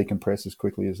them decompress as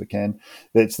quickly as they can.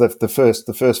 It's the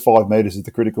first 5 metres is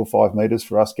the critical 5 metres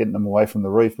for us getting them away from the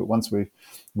reef. But once we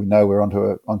know we're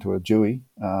onto a dewey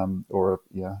or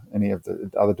any of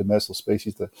the other demersal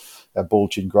species, our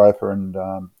ball-chin groper and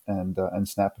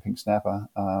pink snapper.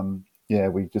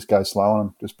 We just go slow on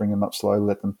them, just bring them up slow,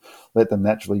 let them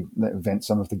naturally vent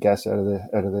some of the gas out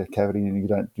of their cavity, and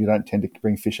you don't tend to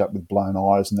bring fish up with blown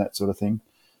eyes and that sort of thing.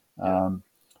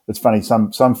 It's funny,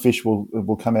 some fish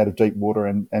will come out of deep water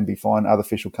and be fine. Other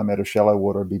fish will come out of shallow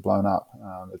water and be blown up.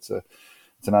 It's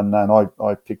an unknown.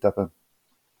 I picked up a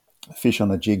fish on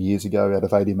a jig years ago out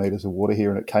of 80 metres of water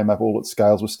here, and it came up, all its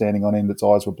scales were standing on end, its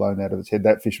eyes were blown out of its head.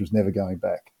 That fish was never going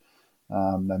back,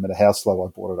 no matter how slow I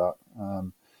brought it up.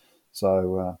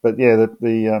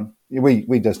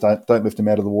 We just don't lift them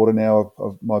out of the water now.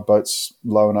 My boat's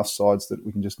low enough sides that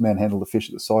we can just manhandle the fish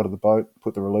at the side of the boat,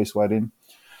 put the release weight in,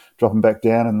 drop them back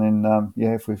down, and then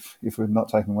if we're not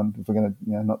taking one, if we're going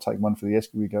to not take one for the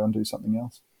esky, we go and do something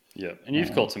else. Yeah, and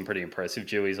you've caught some pretty impressive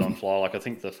dewies on fly. Like, I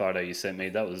think the photo you sent me,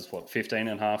 that was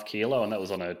 15.5 kilo, and that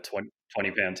was on a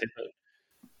 20-pound tipper.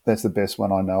 That's the best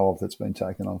one I know of that's been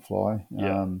taken on fly.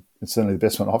 Yeah. it's certainly the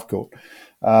best one I've caught.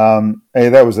 Yeah,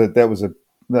 that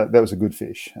was a good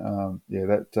fish.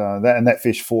 That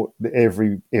fish fought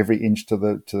every inch to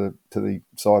the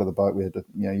side of the boat. We had to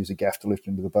use a gaff to lift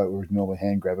into the boat. We would normally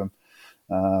hand grab them.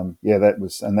 That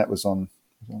was on.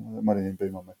 It might even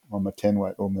been on my 10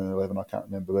 weight or my 11. I can't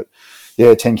remember,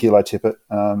 but 10 kilo tippet.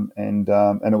 And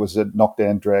it was a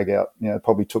knockdown drag out. It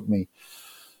probably took me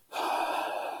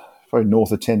probably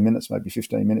north of 10 minutes, maybe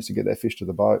 15 minutes to get that fish to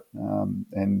the boat. I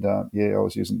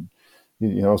was using.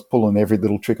 I was pulling every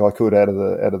little trick I could out of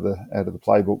the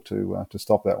playbook to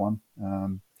stop that one.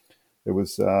 It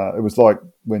was like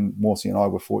when Morsey and I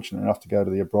were fortunate enough to go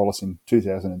to the Abrolhos in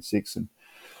 2006 and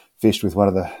fished with one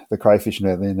of the crayfishing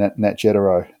out there, Nat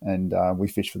Jettero, and we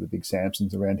fished for the big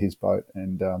Samsons around his boat.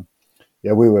 And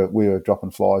we were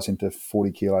dropping flies into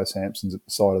 40 kilo Samsons at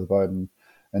the side of the boat and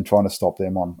trying to stop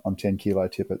them on 10 kilo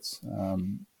tippets.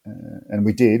 And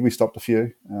we did. We stopped a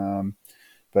few.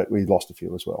 But we lost a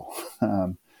few as well.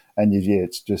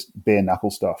 It's just bare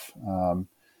knuckle stuff.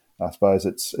 I suppose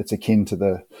it's akin to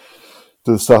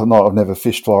the stuff. No, I've never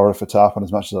fished Florida for tarpon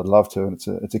as much as I'd love to, and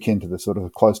it's akin to the sort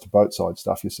of close to boat side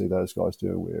stuff you see those guys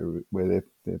do, where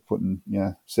they're putting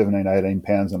 17, 18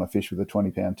 pounds on a fish with a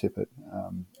 20 pound tippet,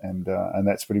 and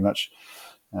that's pretty much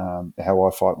how I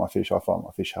fight my fish. I fight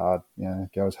my fish hard.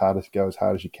 Go as hard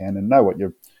as you can, and know what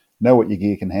your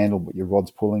gear can handle, what your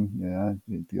rod's pulling.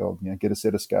 Get a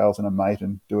set of scales and a mate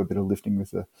and do a bit of lifting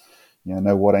with the,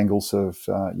 know what angles of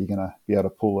you're going to be able to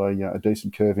pull a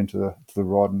decent curve into the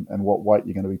rod and what weight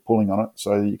you're going to be pulling on it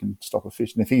so that you can stop a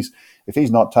fish. And if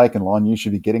he's not taking line, you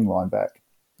should be getting line back.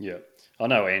 Yeah, I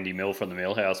know Andy Mill from the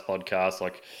Millhouse podcast,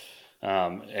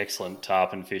 excellent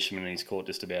tarpon fisherman. He's caught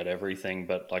just about everything,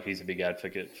 but he's a big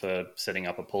advocate for setting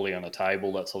up a pulley on a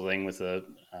table, that sort of thing, with a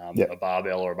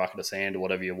barbell or a bucket of sand or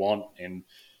whatever you want, and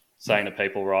saying to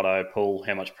people, righto, pull,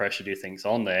 how much pressure do you think's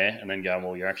on there? And then going,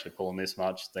 well, you're actually pulling this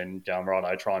much. Then going,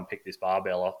 righto, try and pick this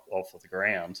barbell off of the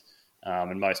ground.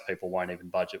 And most people won't even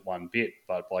budget one bit,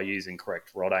 but by using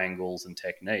correct rod angles and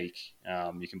technique,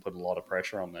 you can put a lot of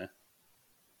pressure on there.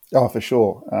 Oh, for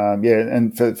sure.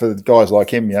 And for guys like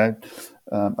him,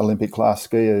 Olympic class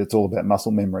skier, it's all about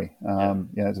muscle memory.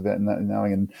 It's about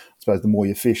knowing, and I suppose the more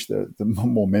you fish, the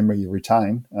more memory you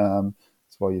retain.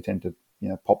 That's why you tend to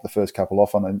pop the first couple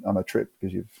off on a trip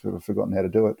because you've sort of forgotten how to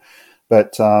do it.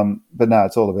 But no,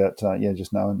 it's all about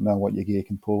just know what your gear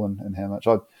can pull and how much.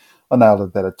 I nailed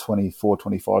about a 24,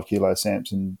 25 kilo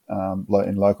Samson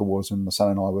in local waters when my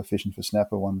son and I were fishing for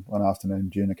snapper one afternoon in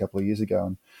June a couple of years ago,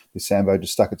 and this sambo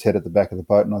just stuck its head at the back of the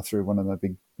boat, and I threw one of the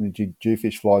big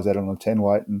dhufish flies out on a 10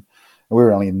 weight, and we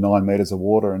were only in 9 metres of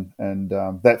water, and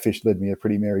that fish led me a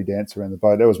pretty merry dance around the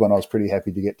boat. That was when I was pretty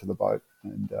happy to get to the boat,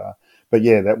 and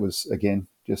that was again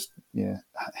just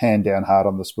hand down hard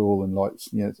on the spool, and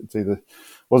it's either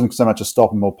wasn't so much a stop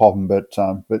them or pop them, but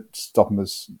stop them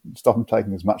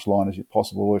taking as much line as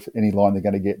possible. If any line they're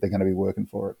going to get, they're going to be working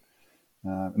for it,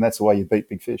 and that's the way you beat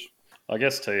big fish. I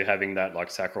guess too, having that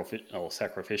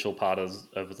sacrificial part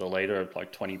of the leader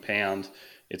of 20 pound,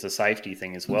 it's a safety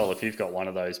thing as well. If you've got one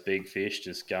of those big fish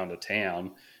just going to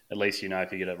town, at least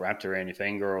if you get it wrapped around your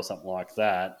finger or something like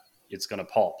that, it's going to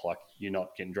pop. You're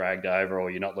not getting dragged over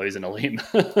or you're not losing a limb.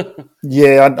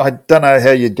 I don't know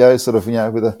how you'd go sort of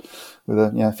with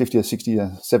a 50 or 60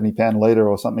 or 70 pound leader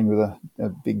or something with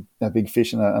a big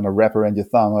fish and a wrap around your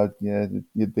thumb.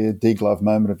 You'd be a deglove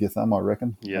moment of your thumb, I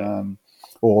reckon. Yeah.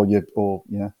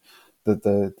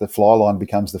 The fly line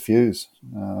becomes the fuse.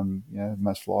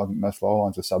 Most fly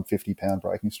lines are sub 50 pound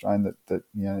breaking strain that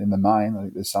in the main. I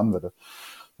think there's some that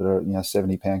are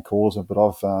 70 pound cores, but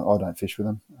I don't fish with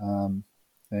them.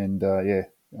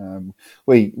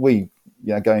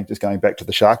 Going back to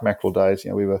the shark mackerel days,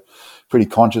 we were pretty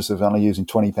conscious of only using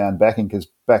 20 pound backing, because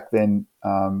back then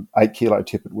 8 kilo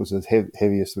tippet was the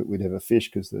heaviest that we'd ever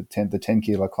fish, because the 10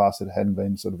 kilo class that hadn't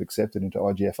been sort of accepted into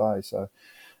IGFA. So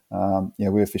we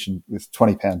were fishing with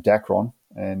 20 pound Dacron,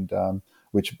 and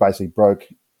which basically broke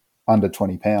under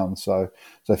 20 pounds. So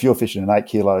if you're fishing an 8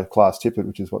 kilo class tippet,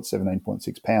 which is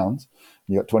 17.6 pounds,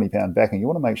 you got 20 pound backing, you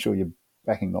want to make sure your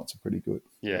backing knots are pretty good.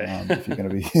 Yeah. If you're going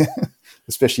to be,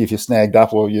 especially if you're snagged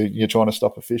up or you're trying to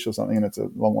stop a fish or something and it's a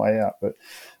long way out. But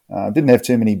didn't have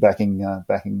too many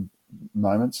backing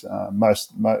moments.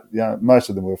 Most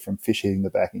of them were from fish hitting the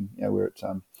backing, where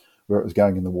it was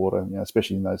going in the water,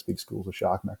 especially in those big schools of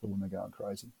shark mackerel when they're going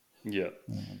crazy. Yeah.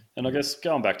 And I guess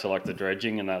going back to the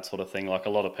dredging and that sort of thing, a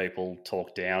lot of people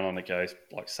talk down on it, goes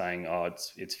saying,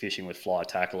 it's fishing with fly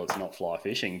tackle, it's not fly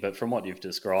fishing. But from what you've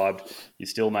described, you're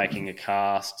still making a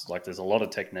cast. There's a lot of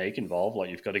technique involved.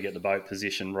 You've got to get the boat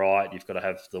position right, you've got to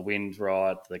have the wind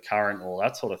right, the current, all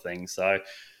that sort of thing. So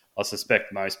I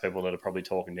suspect most people that are probably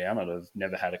talking down it have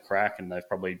never had a crack, and they've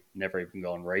probably never even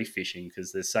gone reef fishing,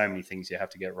 because there's so many things you have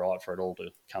to get right for it all to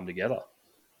come together.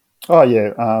 Oh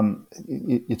yeah,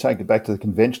 you take it back to the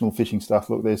conventional fishing stuff.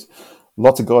 Look, there's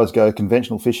lots of guys go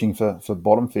conventional fishing for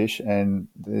bottom fish, and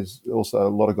there's also a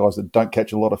lot of guys that don't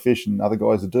catch a lot of fish, and other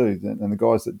guys that do. And the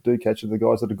guys that do catch are the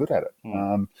guys that are good at it.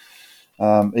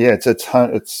 Yeah,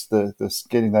 it's the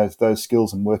getting those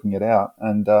skills and working it out.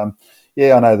 And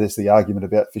yeah, I know there's the argument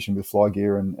about fishing with fly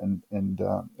gear and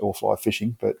all fly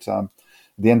fishing, but at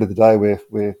the end of the day,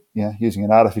 we're using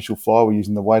an artificial fly. We're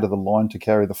using the weight of the line to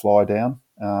carry the fly down,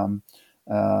 and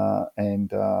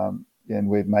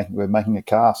we're making a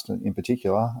cast in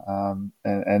particular.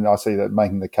 And I see that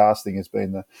making the cast thing has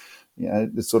been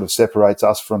it sort of separates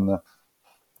us from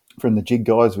the jig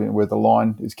guys, where the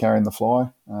line is carrying the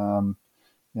fly. And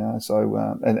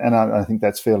I think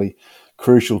that's fairly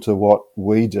crucial to what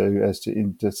we do as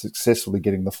to successfully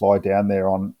getting the fly down there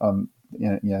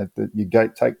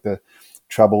take the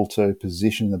trouble to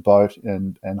position the boat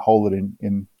and hold it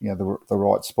in the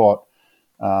right spot.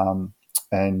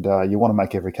 And you want to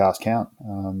make every cast count,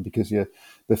 because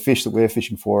the fish that we're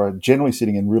fishing for are generally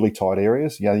sitting in really tight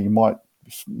areas. They might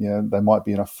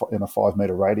be in a 5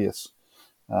 metre radius.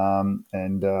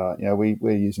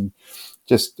 We're using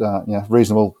just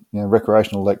reasonable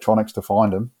recreational electronics to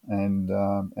find them, and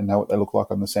know what they look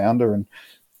like on the sounder,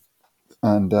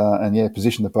 and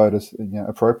position the boat as,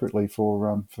 appropriately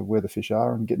for where the fish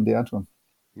are and getting down to them.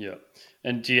 Yeah.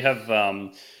 And do you have,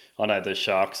 I know the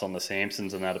sharks on the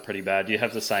Samsons and that are pretty bad. Do you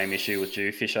have the same issue with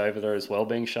dhufish over there as well,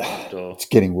 being sharked? Or? It's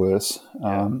getting worse.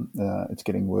 It's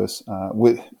getting worse.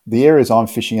 With the areas I'm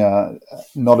fishing are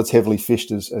not as heavily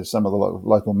fished as some of the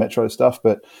local metro stuff,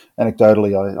 but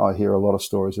anecdotally I hear a lot of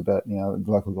stories about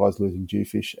local guys losing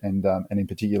dhufish and in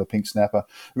particular pink snapper.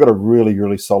 We've got a really,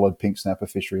 really solid pink snapper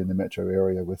fishery in the metro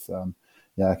area with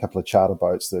a couple of charter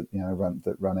boats that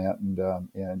run out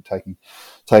and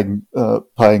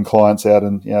paying clients out,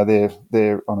 and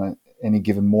they're on any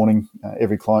given morning.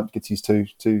 Every client gets his two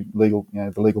legal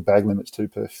the legal bag limits, two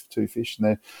per two fish,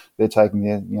 and they're taking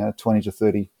their 20 to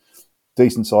 30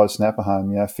 decent sized snapper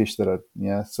home. Fish that are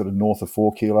sort of north of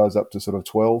 4 kilos up to sort of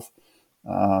 12.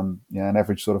 An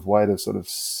average sort of weight of sort of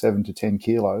 7 to 10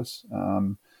 kilos.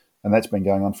 And that's been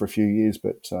going on for a few years,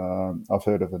 but I've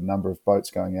heard of a number of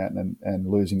boats going out and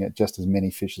losing it just as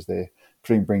many fish as they're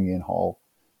bringing in whole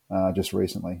just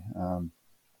recently.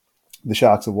 The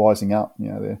sharks are wising up.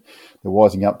 They're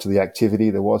wising up to the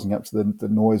activity. They're wising up to the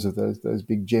noise of those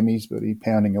big jemmies, but he's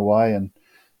pounding away, and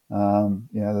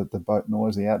the boat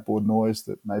noise, the outboard noise.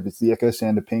 That maybe it's the echo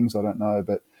sound of pings. I don't know,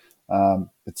 but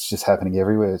it's just happening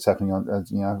everywhere. It's happening on.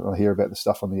 I hear about the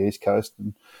stuff on the East Coast,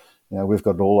 and we've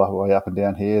got it all the way up and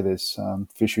down here. There's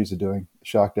fisheries are doing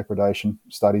shark depredation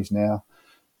studies now,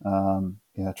 trying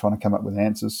to come up with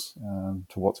answers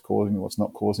to what's causing it, what's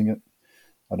not causing it.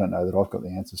 I don't know that I've got the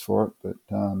answers for it, but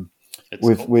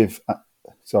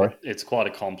it's quite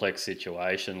a complex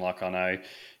situation. Like I know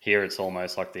here it's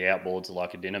almost like the outboards are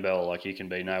like a dinner bell. Like you can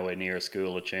be nowhere near a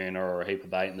school of tuna or a heap of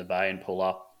bait in the bay and pull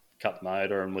up, cut the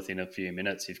motor, and within a few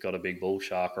minutes you've got a big bull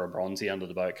shark or a bronzy under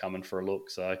the boat coming for a look.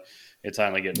 So it's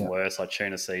only getting worse. Like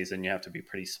tuna season, you have to be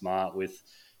pretty smart with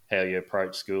how you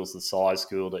approach schools, the size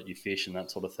school that you fish and that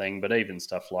sort of thing. But even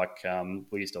stuff like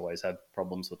we used to always have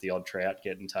problems with the odd trout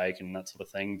getting taken and that sort of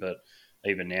thing. But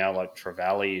even now, like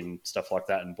trevally and stuff like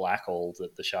that and blackall,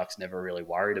 that the sharks never really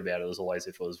worried about. It was always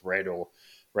if it was red or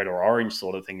orange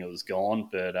sort of thing, it was gone.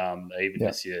 But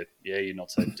just your not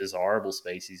so desirable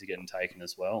species are getting taken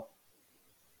as well.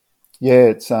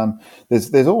 Yeah, it's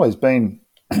there's always been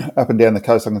up and down the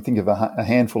coast. I can think of a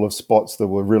handful of spots that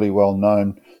were really well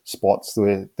known spots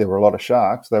where there were a lot of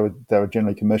sharks. They were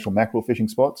generally commercial mackerel fishing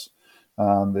spots.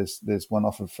 There's one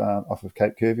off of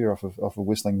Cape Curvier, off of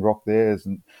Whistling Rock. There's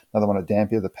another one at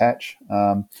Dampier, the Patch,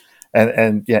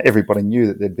 and everybody knew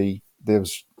that there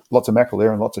was lots of mackerel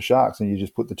there and lots of sharks, and you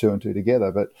just put the two and two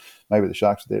together. But maybe the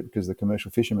sharks were there because the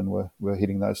commercial fishermen were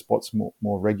hitting those spots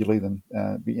more regularly than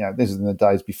this is in the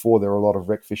days before there were a lot of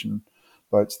wreck fishing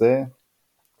boats there.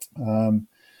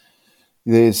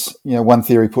 There's one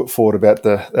theory put forward about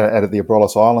out of the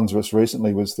Abrolhos Islands just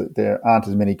recently was that there aren't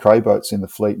as many cray boats in the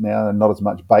fleet now and not as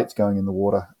much baits going in the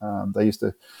water. They used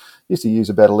to use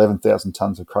about 11,000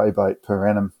 tonnes of cray bait per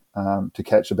annum to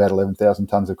catch about 11,000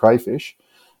 tonnes of crayfish.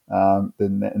 Now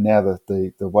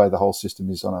the way the whole system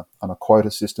is on a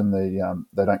quota system,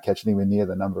 they don't catch anywhere near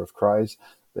the number of crays.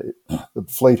 The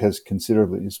fleet has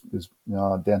considerably is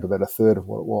down to about a third of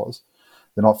what it was.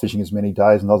 they're not fishing as many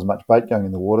days and not as much bait going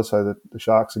in the water, so that the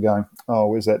sharks are going, oh,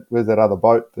 where's that other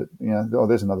boat that, oh,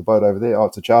 there's another boat over there. Oh,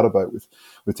 it's a charter boat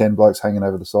with 10 blokes hanging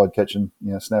over the side catching,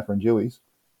 snapper and dewies.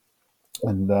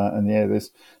 And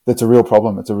that's a real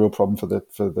problem. It's a real problem for the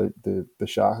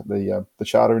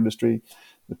charter industry,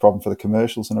 the problem for the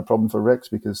commercials, and a problem for wrecks,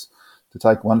 because to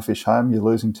take one fish home, you're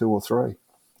losing two or three.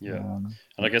 Yeah, and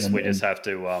I guess we just have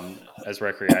to, as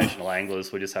recreational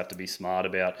anglers, we just have to be smart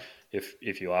about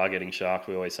if you are getting sharked.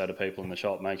 We always say to people in the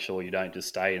shop, make sure you don't just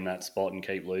stay in that spot and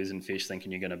keep losing fish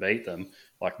thinking you're going to beat them.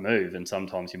 Like, move, and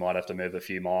sometimes you might have to move a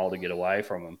few miles to get away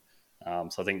from them.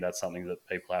 So I think that's something that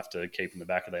people have to keep in the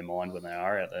back of their mind when they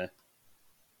are out there.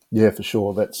 Yeah, for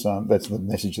sure. That's the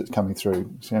message that's coming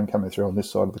through. It's coming through on this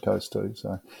side of the coast too.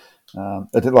 So,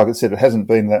 like I said, it hasn't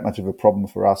been that much of a problem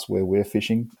for us where we're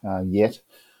fishing yet.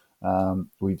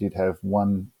 We did have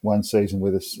one season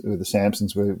with the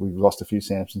samsons where we lost a few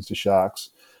samsons to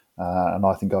sharks, and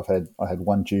I think I had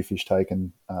one dhufish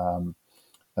taken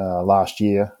last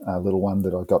year, a little one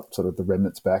that I got sort of the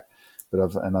remnants back, but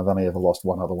I've only ever lost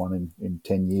one other one in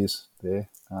 10 years there.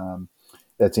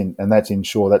 That's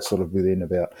inshore. That's sort of within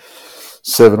about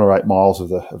 7 or 8 miles of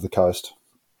the coast.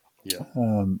 Yeah.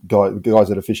 Guys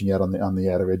that are fishing out on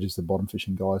the outer edges, the bottom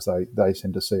fishing guys, they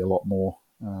tend to see a lot more.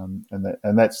 And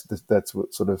that's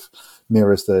what sort of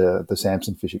mirrors the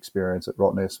samson fish experience at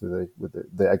Rottnest with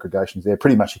the aggregations there.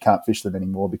 Pretty much you can't fish them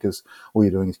anymore because all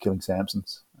you're doing is killing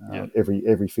samsons.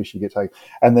 Every fish you get taken,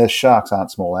 and the sharks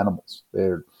aren't small animals.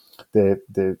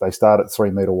 They start at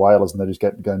 3 metre whalers and they just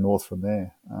go north from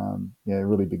there.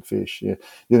 Really big fish. Yeah,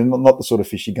 you're not the sort of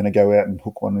fish you're going to go out and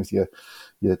hook one with your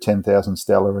 10,000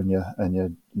 Stella and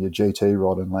your GT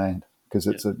rod and land, because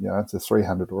it's a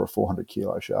 300 or a 400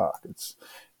 kilo shark. It's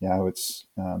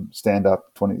stand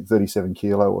up 37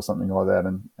 kilo or something like that,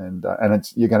 and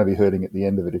it's you're going to be hurting at the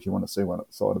end of it if you want to see one at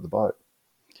the side of the boat.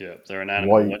 Yeah, they're an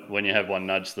animal. When you have one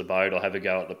nudge the boat or have a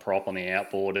go at the prop on the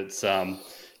outboard, it's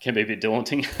can be a bit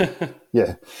daunting.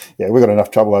 Yeah, we've got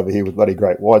enough trouble over here with bloody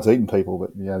great whites eating people,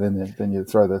 but then you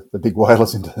throw the big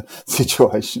whalers into the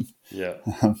situation. Yeah.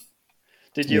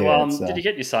 Did you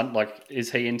get your son, like,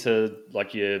 is he into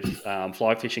like your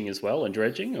fly fishing as well and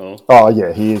dredging, or? Oh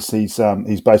yeah, he is. He's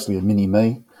basically a mini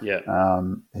me. Yeah.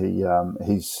 He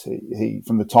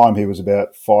from the time he was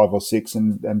about 5 or 6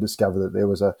 and discovered that there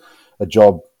was a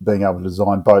job being able to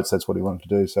design boats. That's what he wanted to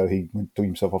do. So he took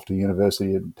himself off to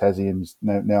university at Tassie and is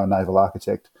now a naval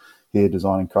architect here,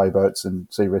 designing cray boats and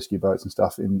sea rescue boats and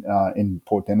stuff in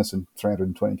Port Denison,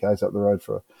 320 k's up the road,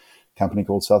 for a company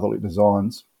called Southerly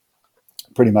Designs.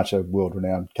 Pretty much a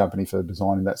world-renowned company for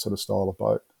designing that sort of style of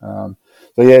boat.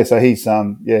 So he's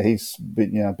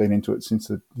been into it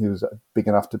since he was big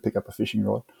enough to pick up a fishing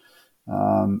rod,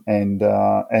 and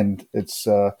it's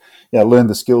learned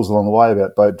the skills along the way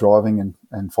about boat driving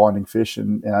and finding fish,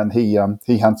 and he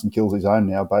hunts and kills his own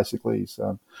now basically.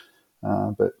 So,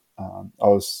 I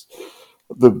was.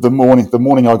 The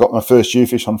morning I got my first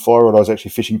dewfish on fly rod, I was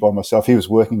actually fishing by myself. He was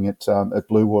working at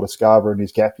Blue Water Scarborough in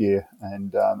his gap year,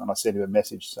 and I sent him a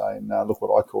message saying, "Look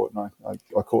what I caught." And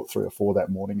I caught 3 or 4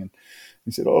 that morning, and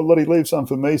he said, "Oh, bloody leave some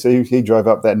for me." So he drove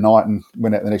up that night and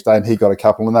went out the next day, and he got a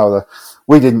couple. And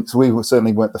we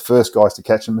certainly weren't the first guys to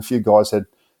catch them. A few guys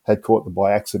had caught them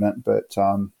by accident, but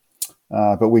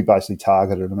we basically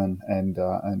targeted them, and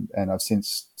I've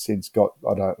since got,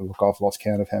 I've lost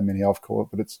count of how many I've caught,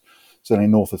 but it's certainly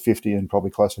north of 50 and probably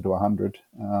closer to 100.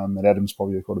 And Adam's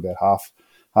probably caught about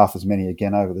half as many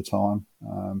again over the time.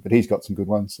 But he's got some good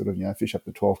ones, sort of, fish up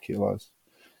to 12 kilos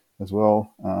as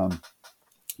well.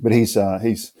 But he's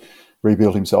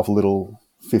rebuilt himself a little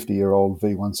 50-year-old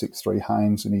V163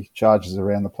 Haynes, and he charges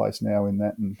around the place now in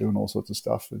that and doing all sorts of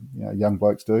stuff that young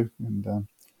blokes do. And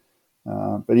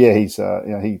but yeah, he's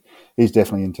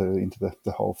definitely into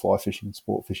the whole fly fishing and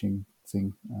sport fishing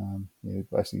thing.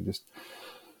 Basically just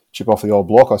chip off the old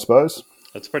block, I suppose.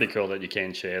 It's pretty cool that you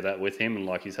can share that with him, and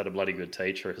like, he's had a bloody good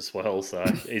teacher as well, so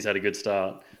he's had a good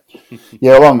start.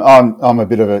 Yeah, well, I'm a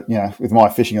bit of a, with my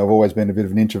fishing, I've always been a bit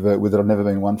of an introvert with it. I've never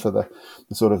been one for the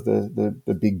sort of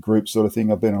the big group sort of thing.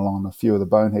 I've been along a few of the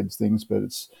boneheads things, but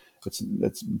it's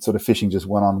sort of fishing just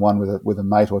one-on-one with a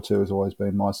mate or two has always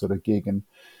been my sort of gig. And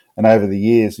over the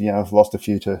years, I've lost a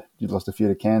few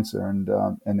to cancer, and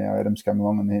now Adam's come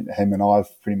along, and him and I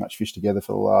have pretty much fished together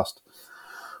for the last.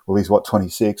 Well, he's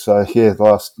 26, so the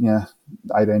last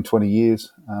 18, 20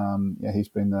 years. He's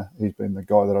been the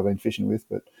guy that I've been fishing with,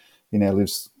 but he now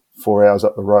lives 4 hours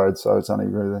up the road, so it's only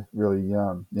really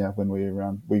when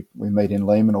we meet in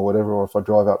Lehman or whatever, or if I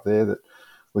drive up there, that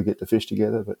we get to fish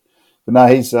together. But no,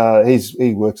 he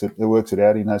works it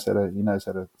out. He knows how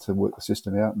to work the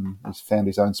system out, and he's found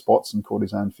his own spots and caught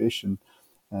his own fish, and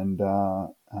and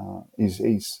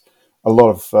he's a lot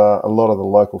of the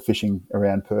local fishing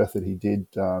around Perth that he did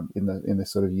in the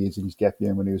sort of years in his gap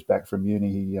year when he was back from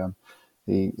uni.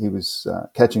 He was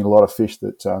catching a lot of fish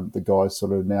that the guys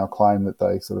sort of now claim that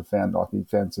they sort of found. Like he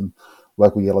found some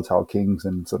local yellowtail kings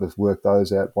and sort of worked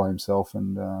those out by himself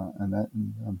and that.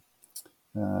 And,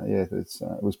 it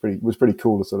was pretty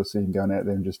cool to sort of see him going out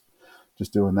there and just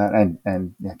doing that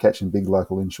and catching big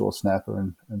local inshore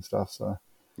snapper and stuff. So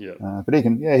Yeah. but he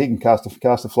can cast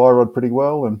a fly rod pretty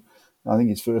well. And I think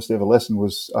his first ever lesson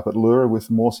was up at Lura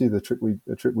with Morsey, the trip we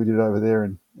did over there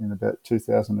in about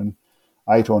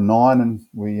 2008 or 9, and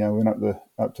we went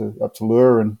up to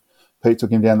Lura, and Pete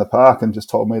took him down the park and just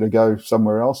told me to go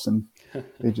somewhere else, and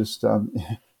he just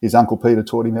his uncle Peter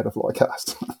taught him how to fly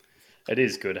cast. It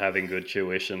is good having good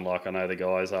tuition. Like, I know the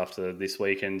guys after this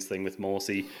weekend's thing with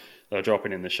Morsey, they were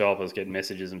dropping in the shop. I was getting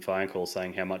messages and phone calls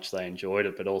saying how much they enjoyed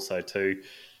it, but also too,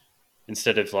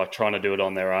 instead of like trying to do it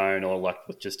on their own or like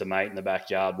with just a mate in the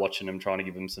backyard watching them, trying to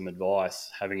give them some advice,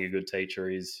 having a good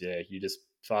teacher is, you just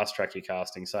fast track your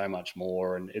casting so much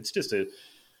more. And it's just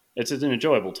it's an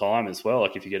enjoyable time as well.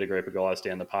 Like if you get a group of guys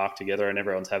down the park together and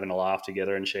everyone's having a laugh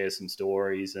together and share some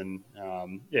stories, and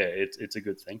it's a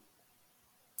good thing.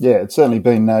 Yeah, it's certainly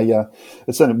been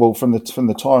from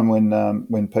the time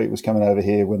when Pete was coming over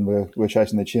here when we were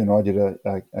chasing the chin. I did a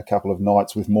couple of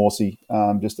nights with Morsey,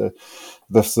 the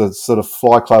sort of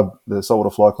fly club, the saltwater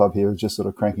fly club here was just sort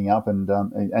of cranking up, and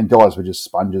guys were just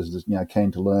sponges, just,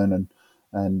 keen to learn,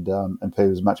 and Pete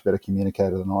was a much better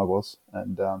communicator than I was,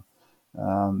 he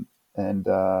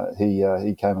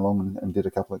came along and did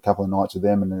a couple of nights with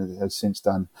them, and has since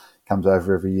comes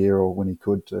over every year or when he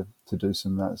could to do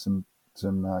some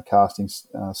casting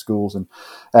schools, and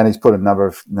he's put a number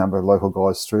of local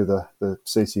guys through the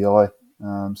CCI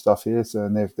stuff here. So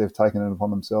and they've taken it upon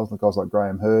themselves. The guys like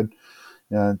Graham Hurd,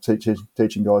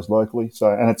 teaching guys locally. So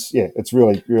and it's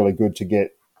really really good to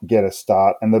get a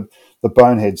start. And the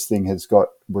boneheads thing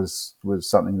was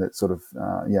something that sort of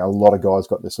a lot of guys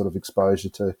got this sort of exposure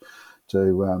to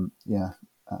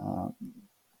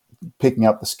picking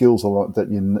up the skills a lot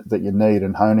that you need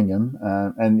and honing them,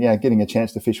 and getting a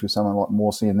chance to fish with someone like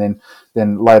Morsey, and then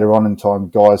later on in time,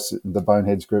 guys, the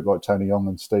Boneheads group like Tony Young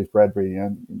and Steve Bradbury,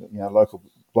 local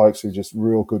blokes who are just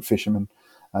real good fishermen,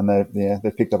 and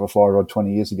they picked up a fly rod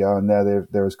 20 years ago, and now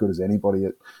they're as good as anybody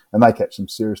and they catch some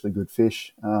seriously good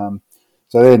fish. So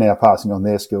they're now passing on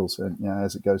their skills, and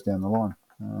as it goes down the line,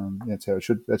 that's how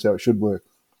it should work.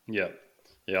 Yeah.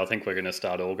 Yeah, I think we're going to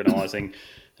start organising,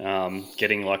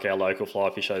 getting like our local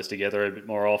fly fishers together a bit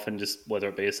more often, just whether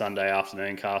it be a Sunday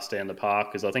afternoon cast down the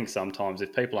park, because I think sometimes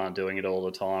if people aren't doing it all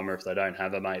the time, or if they don't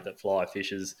have a mate that fly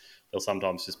fishes, they'll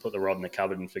sometimes just put the rod in the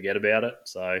cupboard and forget about it.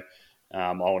 So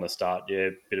I want to start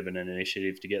a bit of an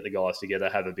initiative to get the guys together,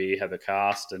 have a beer, have a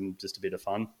cast, and just a bit of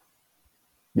fun.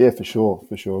 Yeah, for sure.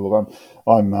 Look,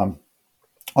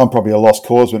 I'm probably a lost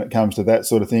cause when it comes to that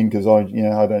sort of thing, because I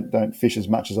don't fish as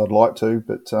much as I'd like to.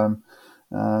 But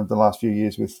the last few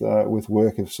years with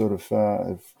work have sort of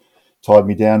have tied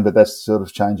me down. But that's sort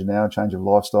of changing now, change of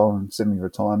lifestyle and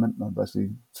semi-retirement. I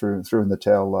basically threw in the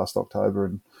towel last October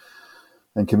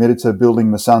and committed to building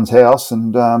my son's house,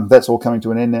 and that's all coming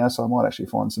to an end now. So I might actually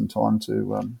find some time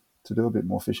to do a bit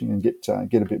more fishing and get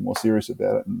a bit more serious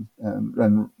about it,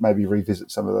 and maybe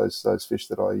revisit some of those fish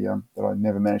that I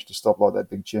never managed to stop, like that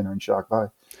big tuna in Shark Bay.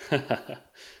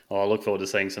 I look forward to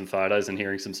seeing some photos and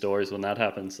hearing some stories when that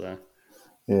happens. So.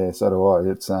 Yeah, so do I.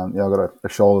 It's I've got a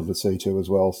shoulder to see to as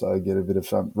well, so get a bit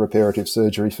of reparative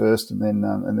surgery first, and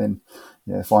then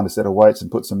find a set of weights and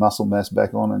put some muscle mass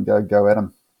back on and go at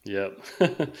them. Yep.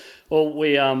 Well,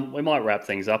 we might wrap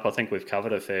things up. I think we've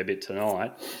covered a fair bit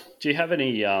tonight. Do you have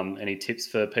any tips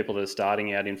for people that are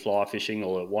starting out in fly fishing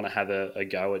or want to have a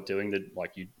go at doing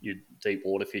your deep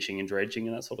water fishing and dredging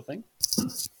and that sort of thing?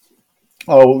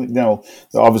 Oh, well,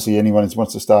 obviously anyone who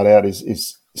wants to start out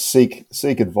is seek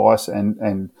advice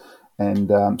and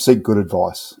seek good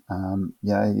advice.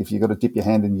 If you've got to dip your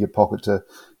hand in your pocket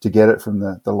to get it from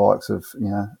the likes of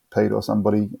Pete or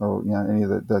somebody, or any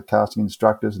of the casting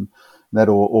instructors and that,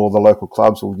 or the local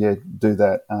clubs, will do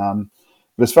that.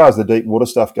 But as far as the deep water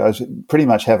stuff goes, pretty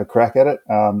much have a crack at it.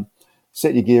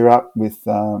 Set your gear up with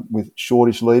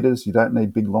shortish leaders. You don't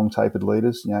need big, long tapered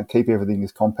leaders. Keep everything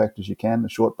as compact as you can. A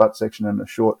short butt section and a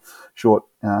short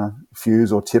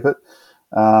fuse or tippet.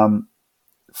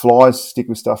 Flies, stick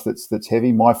with stuff that's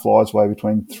heavy. My flies weigh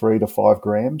between 3 to 5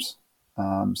 grams,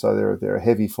 so they're a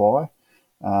heavy fly,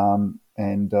 and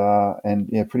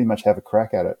pretty much have a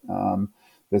crack at it.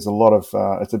 There's a lot of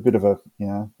it's a bit of a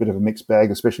mixed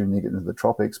bag, especially when you get into the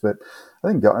tropics. But I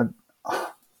think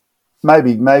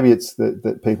maybe it's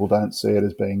that people don't see it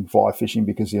as being fly fishing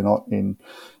because you're not in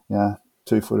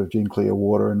 2 foot of gin clear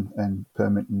water and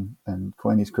permit and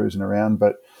Queenie's cruising around.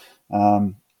 But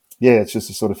it's just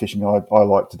the sort of fishing I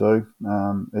like to do.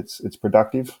 It's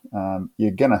productive.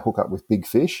 You're going to hook up with big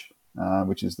fish,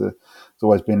 which is it's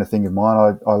always been a thing of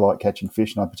mine. I like catching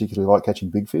fish, and I particularly like catching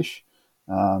big fish.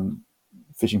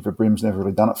 Fishing for brim's never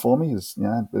really done it for me. It's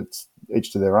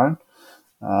each to their own.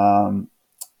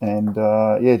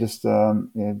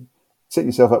 Set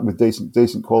yourself up with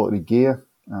decent quality gear.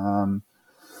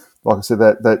 Like I said,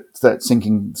 that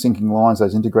sinking lines,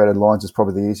 those integrated lines, is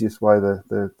probably the easiest way.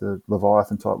 The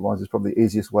Leviathan type lines is probably the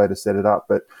easiest way to set it up,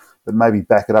 but maybe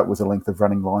back it up with a length of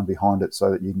running line behind it,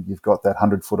 so that you've got that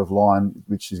 100 foot of line,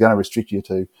 which is going to restrict you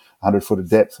to 100 foot of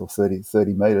depth or 30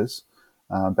 meters.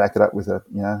 Back it up with a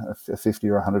 50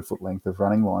 or 100 foot length of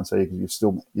running line, so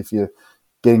if you're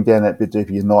getting down that bit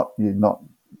deeper, you're not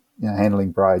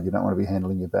handling braid. You don't want to be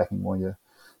handling your backing while you're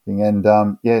thing. And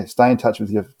stay in touch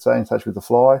with the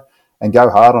fly and go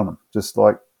hard on them. Just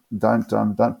like don't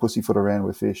pussyfoot around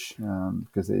with fish,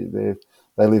 because they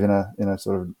live in a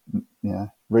sort of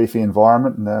reefy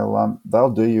environment, and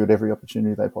they'll do you at every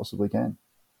opportunity they possibly can.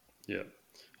 Yeah,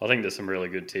 I think there's some really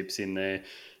good tips in there.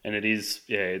 And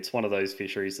it's one of those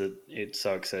fisheries that it's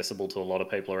so accessible to a lot of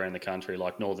people around the country.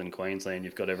 Like northern Queensland,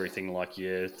 you've got everything like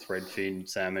your threadfin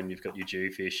salmon, you've got your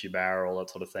dewfish, your barra, all that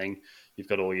sort of thing. You've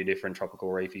got all your different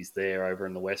tropical reefies there. Over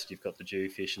in the west, you've got the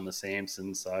dewfish and the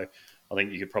samson. So I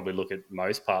think you could probably look at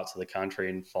most parts of the country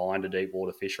and find a deep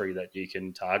water fishery that you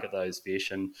can target those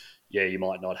fish. And you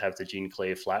might not have the gin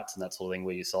clear flats and that sort of thing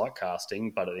where you're sight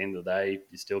casting, but at the end of the day,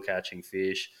 you're still catching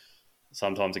fish.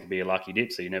 Sometimes it can be a lucky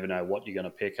dip, so you never know what you're going to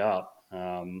pick up.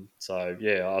 I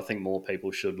think more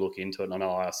people should look into it, and I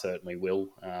know I certainly will.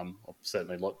 I've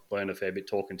certainly learned a fair bit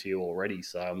talking to you already,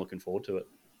 so I'm looking forward to it.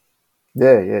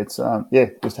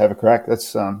 Just have a crack.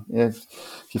 That's if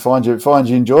you find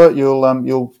you enjoy it,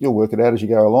 you'll work it out as you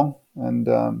go along. And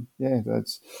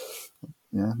that's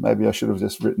maybe I should have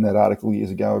just written that article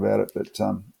years ago about it, but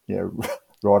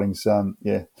writing's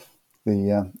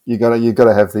you got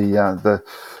to have the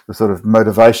sort of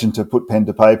motivation to put pen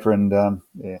to paper, and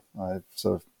I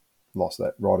sort of lost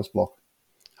that writer's block.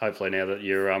 Hopefully now that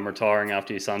you're retiring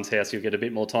after your son's house, you'll get a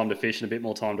bit more time to fish and a bit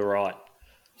more time to write.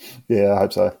 Yeah, I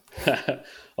hope so.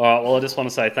 All right, well, I just want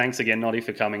to say thanks again, Noddy,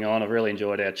 for coming on. I've really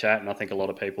enjoyed our chat, and I think a lot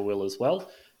of people will as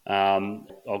well.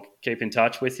 I'll keep in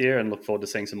touch with you and look forward to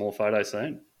seeing some more photos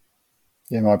soon.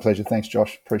 Yeah, my pleasure. Thanks,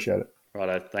 Josh. Appreciate it.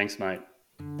 Righto, thanks, mate.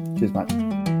 Cheers,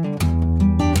 mate.